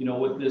that,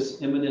 with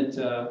this imminent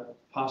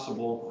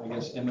possible, I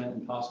guess imminent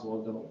and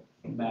possible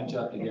don't match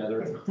up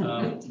together.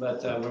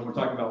 But when we're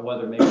talking about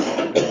weather, maybe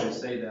I can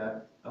say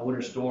that, a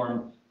winter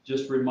storm,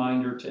 just a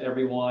reminder to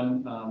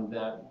everyone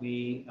that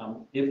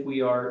if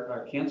we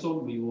are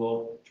canceled, we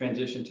will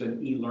transition to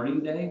an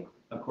e-learning day.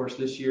 Of course,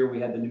 this year we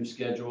had the new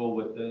schedule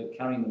with the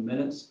counting the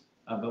minutes,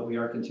 but we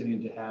are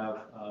continuing to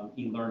have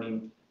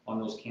e-learning on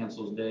those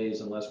canceled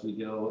days unless we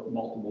go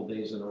multiple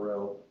days in a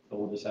row. But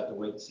we'll just have to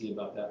wait and see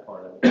about that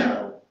part of it.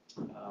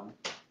 So,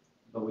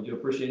 but we do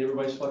appreciate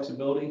everybody's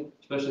flexibility,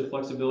 especially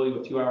flexibility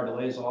with 2-hour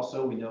delays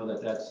also. We know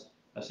that that's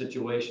a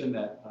situation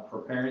that for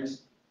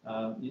parents,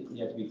 you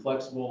have to be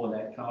flexible, and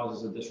that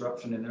causes a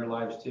disruption in their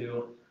lives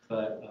too.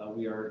 But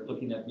we are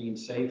looking at being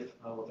safe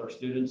with our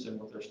students and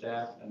with our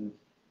staff and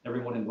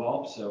everyone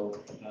involved. So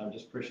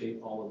just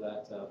appreciate all of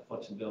that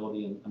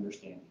flexibility and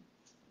understanding.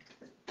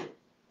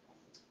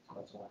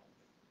 That's all.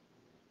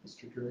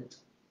 Mr. Drake?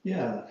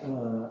 Yeah,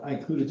 I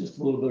included just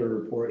a little bit of a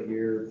report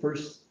here.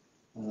 First,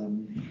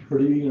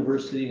 Purdue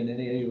University and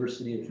NAA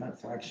University are kind of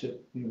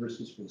flagship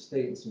universities for the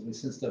state. And so when we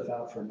send stuff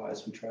out for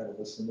advice, we try to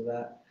listen to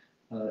that.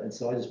 And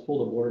so I just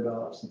pulled a board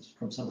out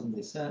from something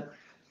they sent.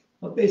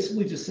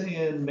 Basically just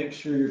saying, make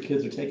sure your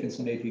kids are taking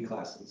some AP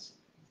classes.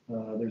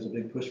 There's a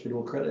big push for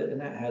dual credit, and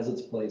that has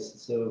its place.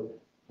 So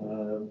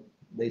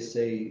they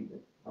say,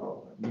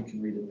 you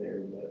can read it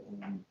there, but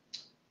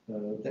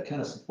that kind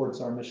of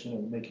supports our mission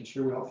of making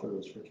sure we offer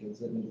those for kids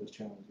that meet those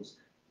challenges.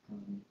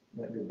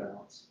 That good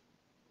balance.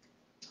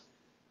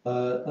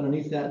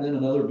 Underneath that, then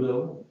another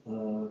bill,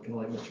 kind of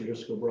like Mr.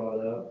 Driscoll brought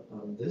up.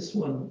 This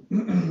one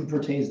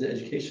pertains to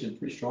education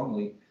pretty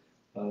strongly.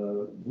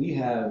 We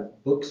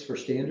have books for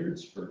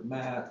standards for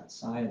math, and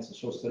science, and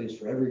social studies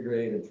for every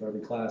grade and for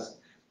every class.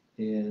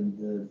 And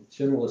the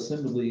General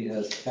Assembly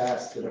has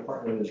tasked the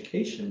Department of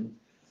Education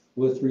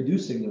with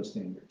reducing those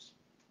standards,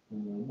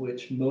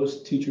 which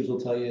most teachers will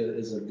tell you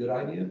is a good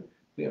idea.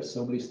 We have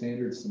so many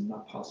standards, it's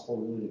not possible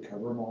really to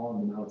cover them all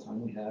in the amount of time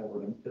we have,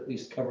 or to at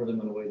least cover them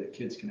in a way that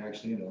kids can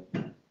actually,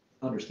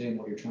 understand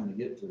what you're trying to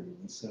get through.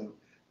 And so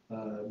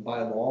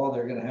by law,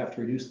 they're going to have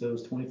to reduce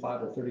those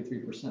 25 or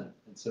 33%. And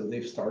so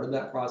they've started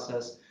that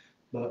process,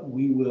 but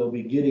we will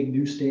be getting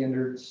new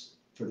standards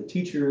for the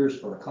teachers,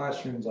 for our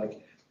classrooms,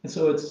 and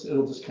so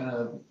it'll just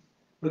it'll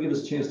give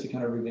us a chance to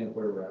kind of revamp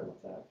where we're at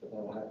with that, but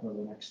that'll happen over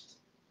the next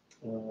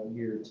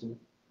year or two.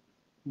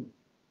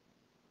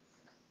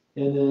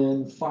 And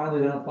then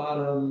finally, down at the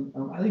bottom,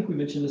 I think we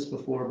mentioned this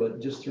before,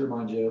 but just to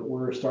remind you,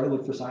 we're starting to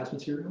look for science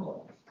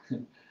material.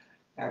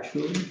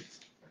 Actually,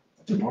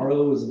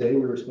 tomorrow is the day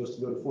we were supposed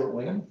to go to Fort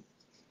Wayne.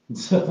 And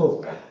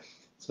so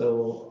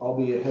I'll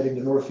be heading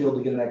to Northfield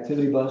to get an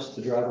activity bus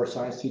to drive our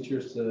science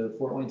teachers to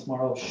Fort Wayne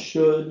tomorrow,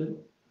 should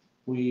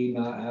we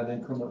not have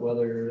inclement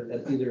weather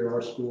at either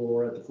our school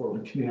or at the Fort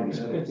Wayne Community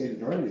School.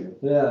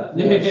 Yeah,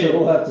 so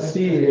we'll have to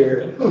see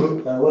here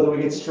whether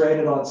we get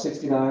stranded on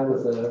 69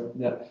 with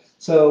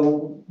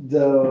So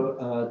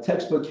the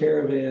textbook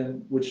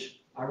caravan,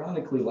 which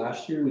ironically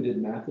last year we did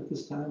math at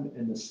this time,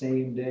 and the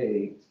same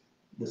day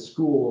the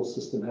school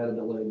system had a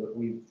delay, but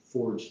we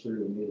forged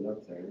through and made it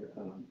up there.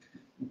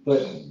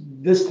 But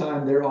this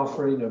time they're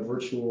offering a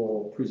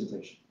virtual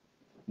presentation.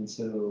 And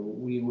so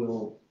we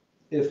will,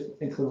 if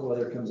inclement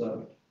weather comes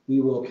up,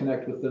 we will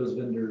connect with those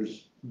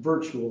vendors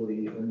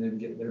virtually and then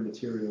get their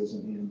materials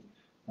in hand.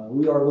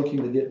 We are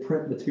looking to get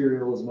print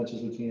material as much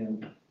as we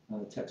can,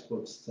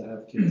 textbooks to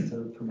have kids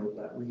to promote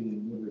that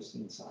reading, literacy,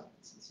 and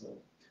science. And so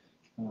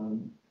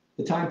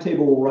the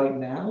timetable right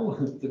now,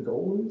 the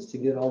goal is to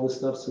get all this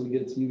stuff so we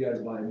get it to you guys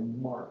by the end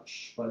of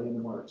March,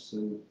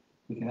 so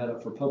we can have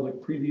it for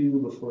public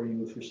preview before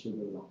you officially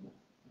vote on that.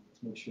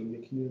 Let's make sure we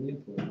get community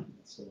input.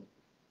 So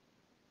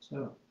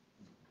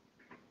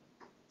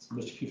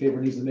Mr. Kefauver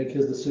needs to make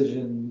his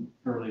decision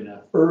early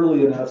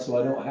enough so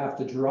I don't have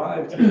to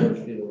drive to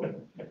Northfield.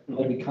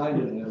 I'd be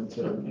kind of him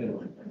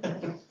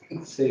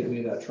to, save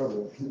me that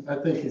trouble. I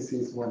think he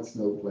sees one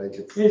snowflake.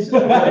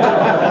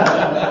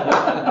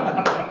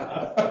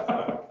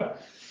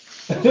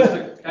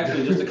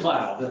 Actually, just a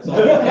cloud. That's all.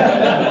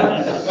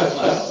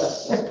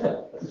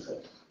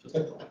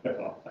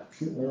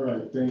 All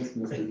right, thanks,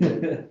 Mr.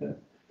 King.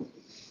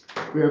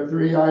 We have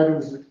 3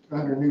 items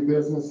under new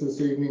business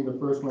this evening. The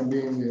first one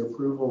being the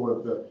approval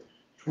of the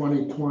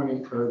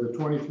 2020 or the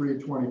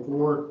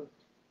 23-24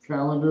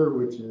 calendar,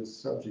 which is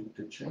subject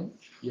to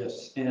change.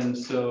 Yes, and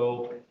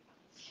so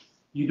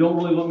you don't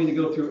really want me to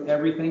go through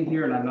everything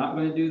here, and I'm not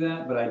going to do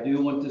that, but I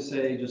do want to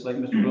say, just like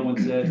Mr. Bowman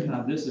said,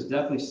 this is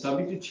definitely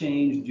subject to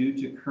change due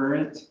to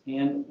current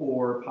and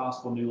or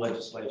possible new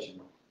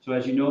legislation. So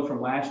as you know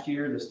from last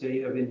year, the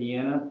state of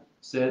Indiana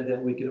said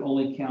that we could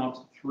only count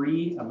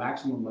a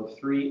maximum of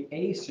 3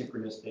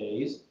 asynchronous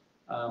days,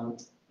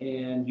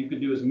 and you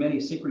could do as many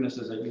synchronous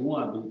as you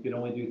want, but you could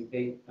only do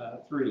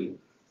 3.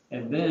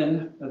 And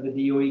then the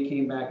DOE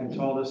came back and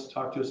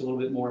talked to us a little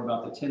bit more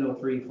about the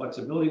 1003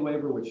 flexibility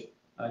waiver, which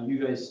you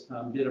guys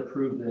did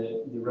approve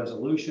the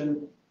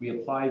resolution. We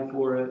applied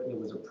for it, it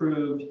was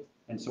approved,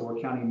 And so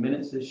we're counting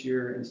minutes this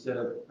year instead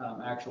of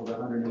actual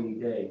 180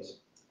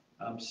 days.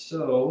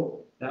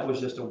 So that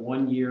was just a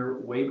 1-year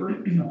waiver.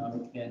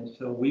 And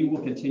so we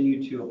will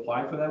continue to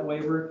apply for that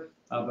waiver,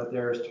 but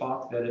there's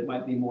talk that it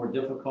might be more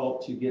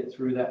difficult to get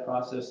through that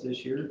process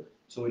this year.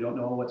 So we don't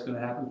know what's going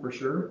to happen for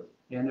sure.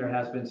 And there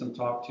has been some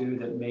talk too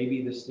that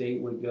maybe the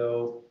state would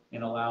go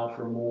and allow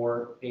for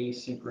more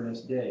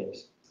asynchronous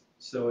days.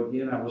 So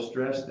again, I will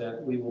stress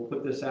that we will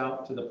put this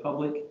out to the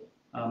public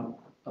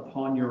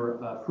upon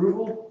your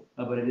approval,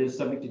 but it is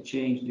subject to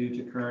change due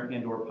to current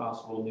and/or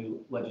possible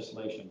new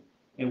legislation.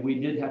 And we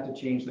did have to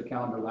change the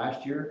calendar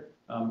last year,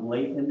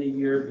 late in the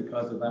year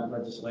because of that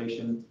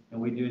legislation.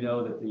 And we do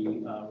know that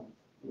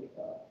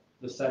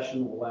the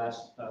session will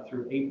last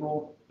through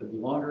April, could be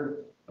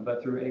longer,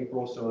 but through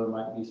April, so there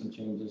might be some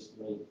changes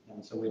late.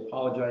 And so we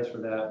apologize for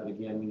that, but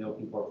again, we know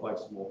people are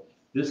flexible.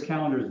 This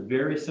calendar is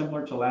very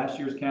similar to last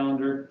year's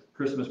calendar.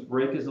 Christmas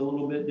break is a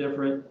little bit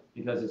different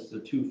because it's the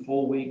 2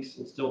 full weeks.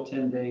 It's still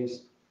 10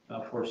 days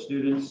for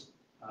students.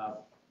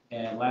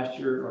 And last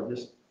year,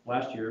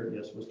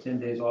 yes, was 10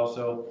 days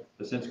also.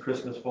 But since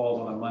Christmas falls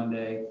on a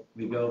Monday,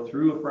 we go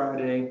through a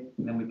Friday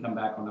and then we come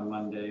back on a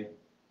Monday.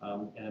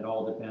 And it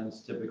all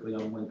depends typically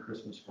on when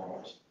Christmas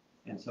falls.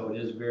 And so it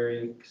is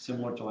very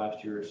similar to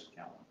last year's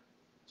calendar.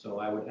 So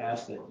I would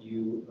ask that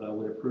you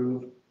would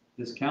approve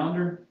this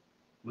calendar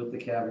with the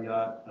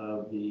caveat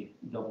of the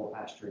double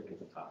asterisk at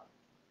the top.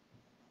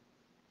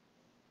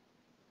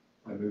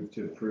 I move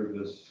to approve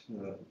this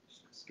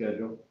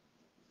schedule.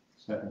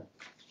 Second.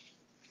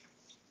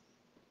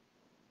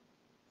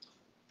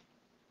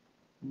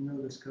 No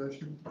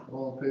discussion?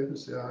 All in favor,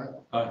 say aye.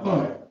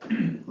 Aye.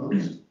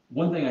 Opposed?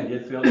 One thing I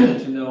did fail to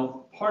mention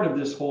though, part of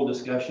this whole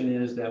discussion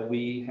is that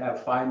we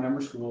have 5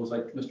 member schools,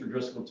 like Mr.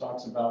 Driscoll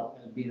talks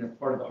about being a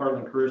part of the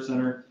Heartland Career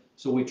Center.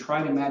 So we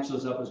try to match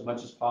those up as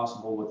much as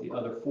possible with the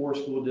other 4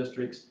 school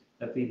districts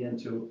that feed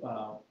into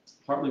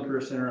Heartland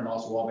Career Center and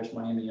also Wabash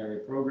Miami area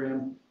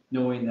program,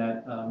 knowing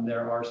that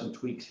there are some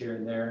tweaks here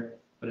and there.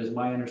 But it's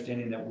my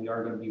understanding that we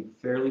are going to be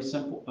fairly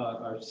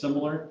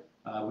similar.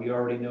 We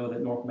already know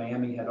that North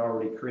Miami had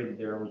already created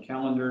their own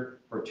calendar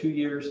for 2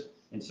 years.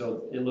 And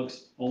so it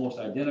looks almost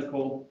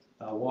identical.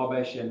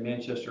 Wabash and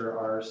Manchester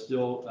are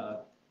still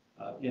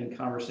in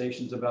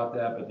conversations about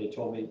that, but they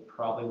told me it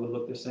probably would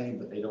look the same,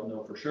 but they don't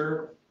know for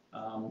sure.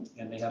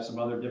 And they have some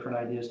other different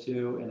ideas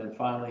too. And then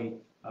finally,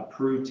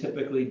 Peru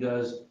typically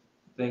does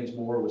things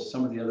more with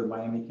some of the other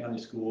Miami County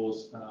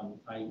schools,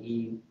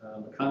 i.e.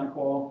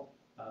 Mechanical,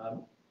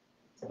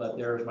 but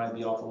theirs might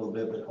be off a little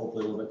bit, but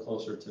hopefully a little bit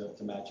closer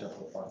to match up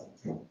with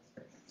Heartland.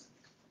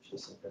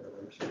 Just a better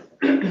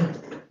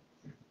way.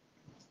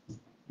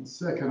 The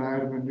second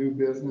item of new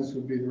business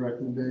would be the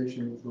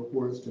recommendation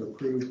before us to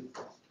approve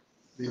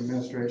the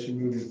administration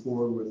moving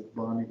forward with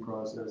bonding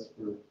process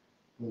for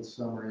both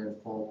summer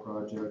and fall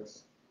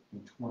projects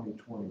in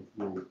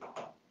 2023.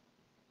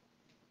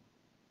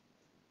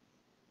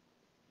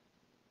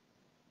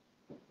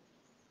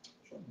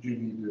 do you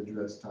need to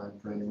address time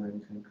frame or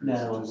anything, Chris?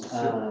 No, Just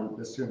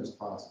as soon as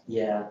possible.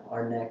 Yeah,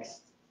 our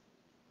next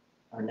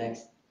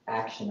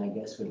action, I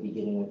guess, would be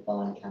getting with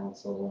bond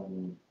counsel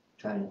and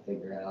trying to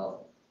figure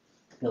out,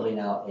 building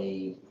out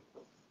a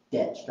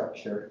debt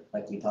structure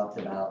like we talked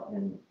about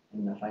in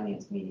the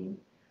finance meeting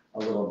a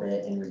little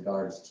bit in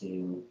regards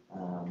to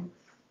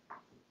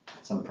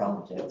some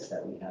projects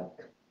that we have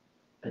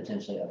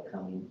potentially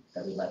upcoming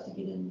that we'd like to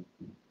get in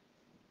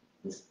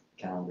this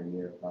calendar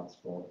year if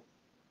possible.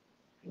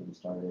 Getting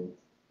started.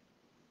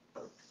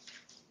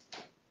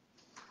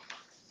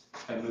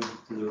 I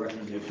move to the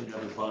recommendation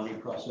of the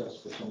bonding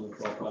process for some of the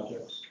fall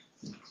projects.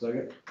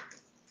 Second.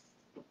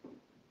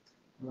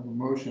 We have a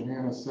motion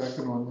and a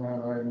second on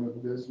that item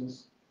of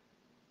business.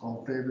 All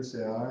in favor,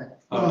 say aye.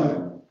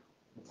 Aye.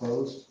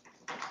 Opposed?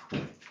 All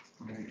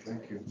right,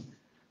 thank you.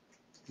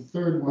 The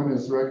third one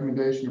is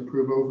recommendation to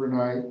approve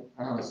overnight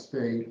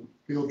out-of-state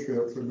field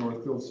trip for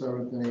Northfield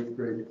 7th and 8th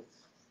grade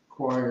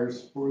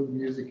choirs for the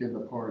music in the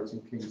parks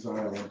in Kings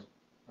Island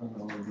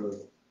on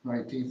the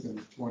 19th and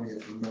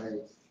 20th of May.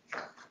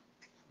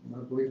 And I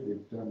believe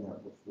they've done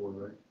that before,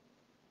 right?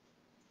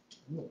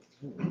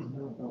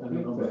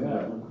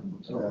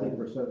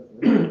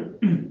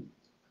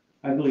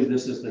 I believe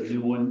this is the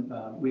new one.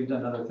 We've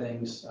done other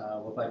things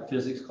with like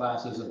physics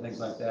classes and things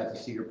like that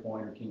to Cedar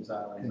Point or Kings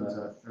Island. Kings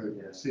Island,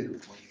 yeah, Cedar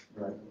Point.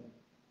 Right.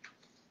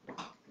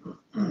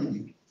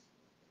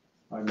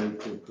 I move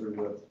to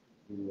approve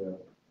the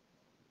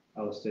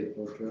out-of-state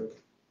field trip.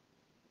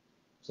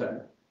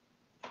 Second.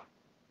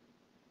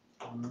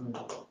 All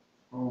right.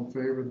 All in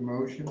favor of the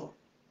motion?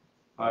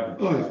 Aye.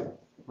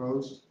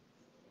 Opposed?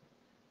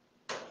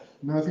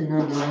 Nothing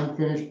under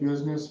unfinished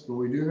business, but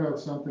we do have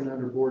something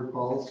under board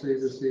policy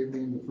this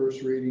evening, the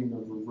first reading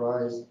of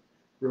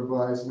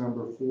revised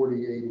number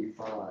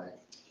 4085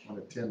 on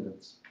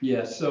attendance.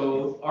 Yeah,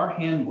 so our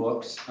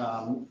handbooks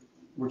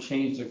were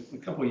changed a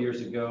couple of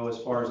years ago as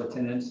far as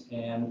attendance,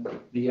 and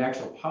the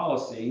actual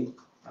policy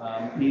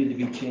needed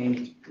to be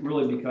changed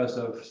really because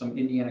of some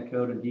Indiana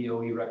Code and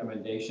DOE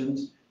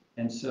recommendations.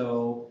 And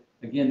so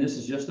Again, this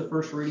is just the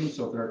first reading,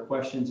 so if there are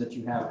questions that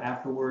you have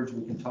afterwards,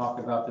 we can talk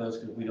about those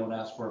because we don't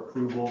ask for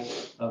approval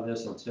of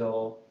this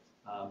until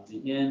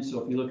the end.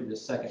 So if you look at the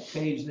second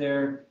page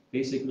there,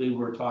 basically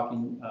we're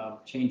talking,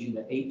 changing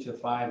the 8 to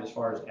 5 as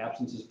far as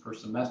absences per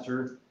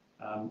semester.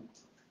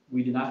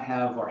 We do not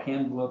have our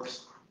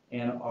handbooks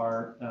and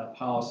our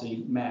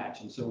policy match,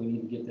 and so we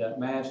need to get that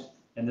matched.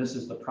 And this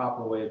is the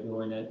proper way of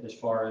doing it as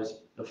far as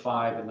the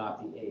 5 and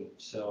not the 8.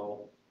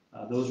 So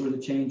those were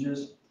the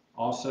changes.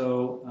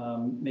 Also,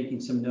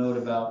 making some note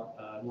about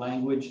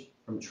language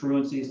from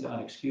truancies to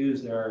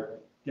unexcused. There are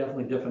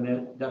definitely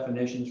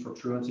definitions for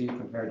truancy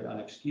compared to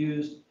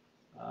unexcused.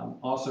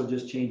 Also,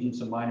 just changing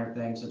some minor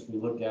things since we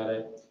looked at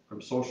it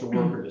from social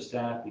worker to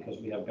staff because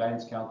we have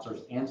guidance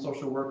counselors and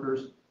social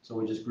workers. So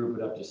we just group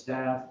it up to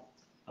staff.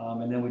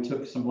 And then we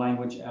took some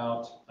language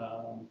out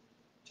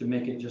to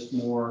make it just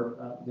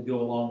more to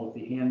go along with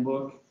the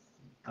handbook.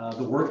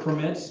 The work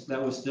permits,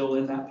 that was still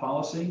in that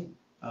policy.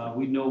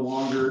 We no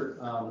longer,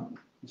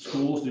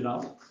 schools do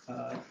not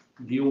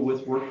deal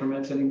with work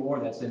permits anymore.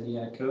 That's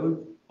Indiana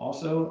code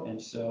also.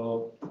 And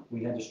so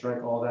we had to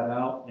strike all that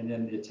out. And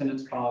then the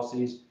attendance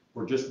policies,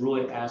 we're just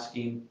really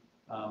asking,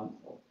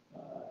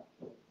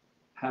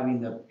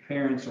 having the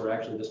parents or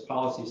actually this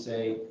policy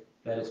say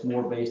that it's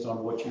more based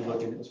on what you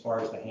look at as far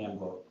as the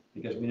handbook.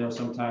 Because we know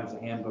sometimes the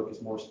handbook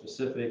is more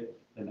specific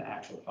than the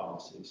actual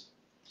policies.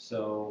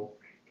 So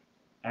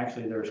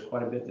actually there's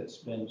quite a bit that's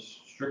been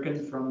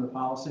stricken from the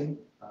policy.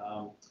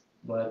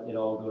 But it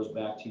all goes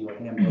back to your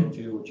handbook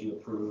too, which you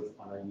approve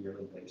on a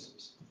yearly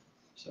basis.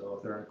 So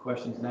if there are any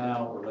questions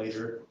now or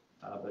later,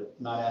 but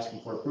not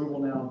asking for approval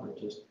now, but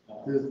just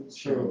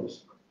sharing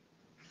this.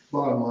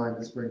 Bottom line,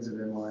 this brings it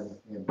in line with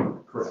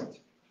handbook. Correct.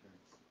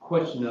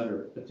 Question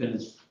under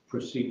attendance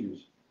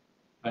procedures.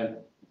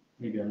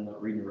 Maybe I'm not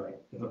reading right.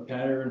 If a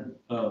pattern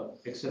of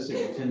excessive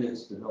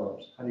attendance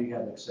develops, how do you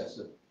have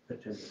excessive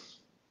attendance?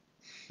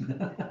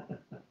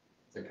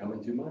 They're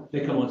coming too much.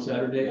 They come on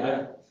Saturday.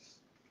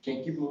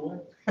 Can't keep them away.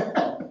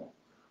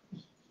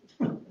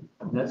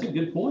 That's a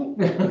good point.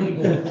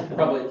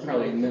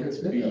 Probably meant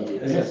to be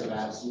excessive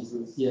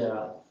absences.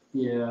 Yeah,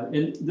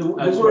 and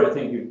That's what I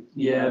think you.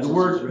 Yeah, the absence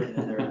word. is written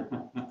in there.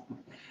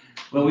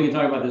 Well, we can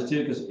talk about this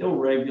too, because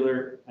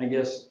irregular, I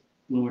guess,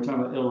 when we're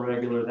talking about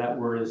irregular, that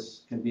word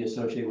can be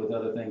associated with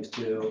other things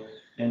too.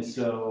 And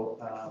so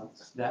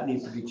that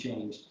needs to be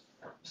changed.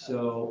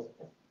 So.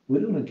 We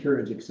don't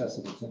encourage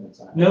excessive attendance.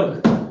 No.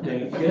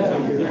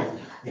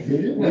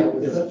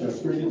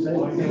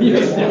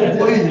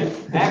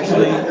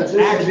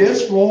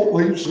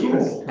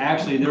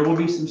 Actually, there will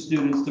be some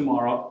students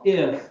tomorrow,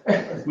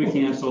 if we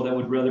cancel, that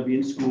would rather be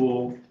in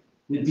school.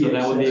 And so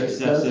that would be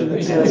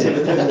excessive.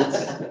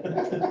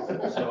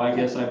 So I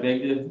guess I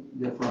beg to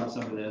differ on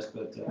some of this,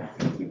 but,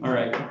 all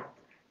right.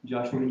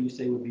 Josh, what did you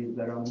say would be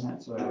better on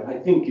that? So I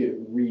think it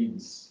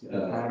reads,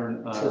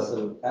 pattern of.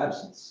 Excessive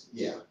absence.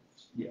 yeah,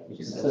 Yeah.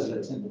 Excessive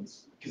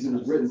attendance. because it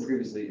was written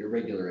previously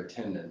irregular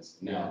attendance,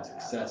 now it's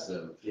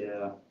excessive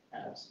Yeah,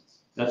 absence.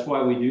 that's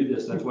why we do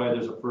this. That's why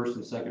there's a first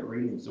and second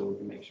reading, so we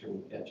can make sure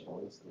we catch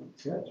all these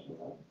things. That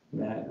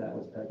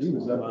was excellent. He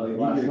was up Well, late you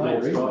last get a night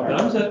gold reading star. that.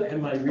 Thumbs up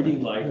in my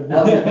reading light.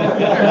 That was a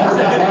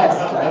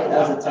test, right? That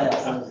was a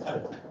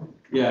test.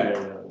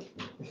 Yeah.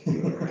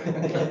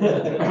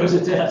 It was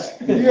a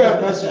test. Yeah,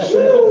 that's a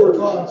short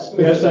class.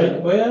 Yes,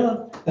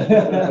 well,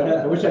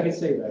 I wish I could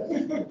say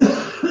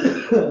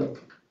that.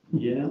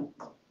 Yeah.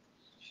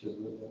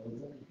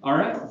 All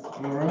right.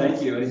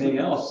 Thank you. Anything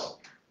else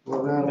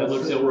Well, that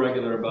looks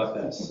irregular about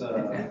this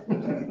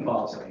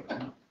policy?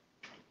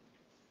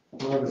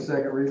 We'll have a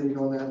second reading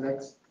on that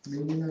next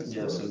meeting. I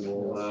Yes, suppose. and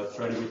we'll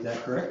try to get that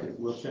corrected.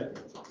 We'll check.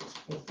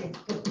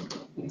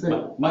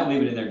 Take- Might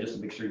leave it in there just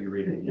to make sure you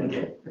read it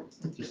again,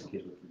 just in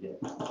case we forget.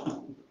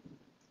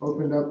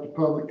 Opened up to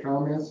public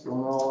comments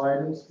on all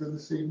items for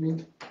this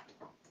evening.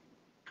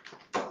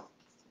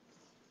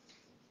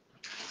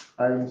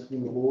 Items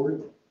from the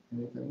board,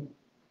 anything?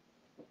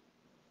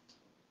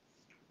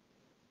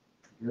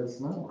 Yes,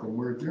 no, then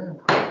we're adjourned.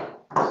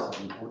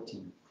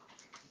 7:14.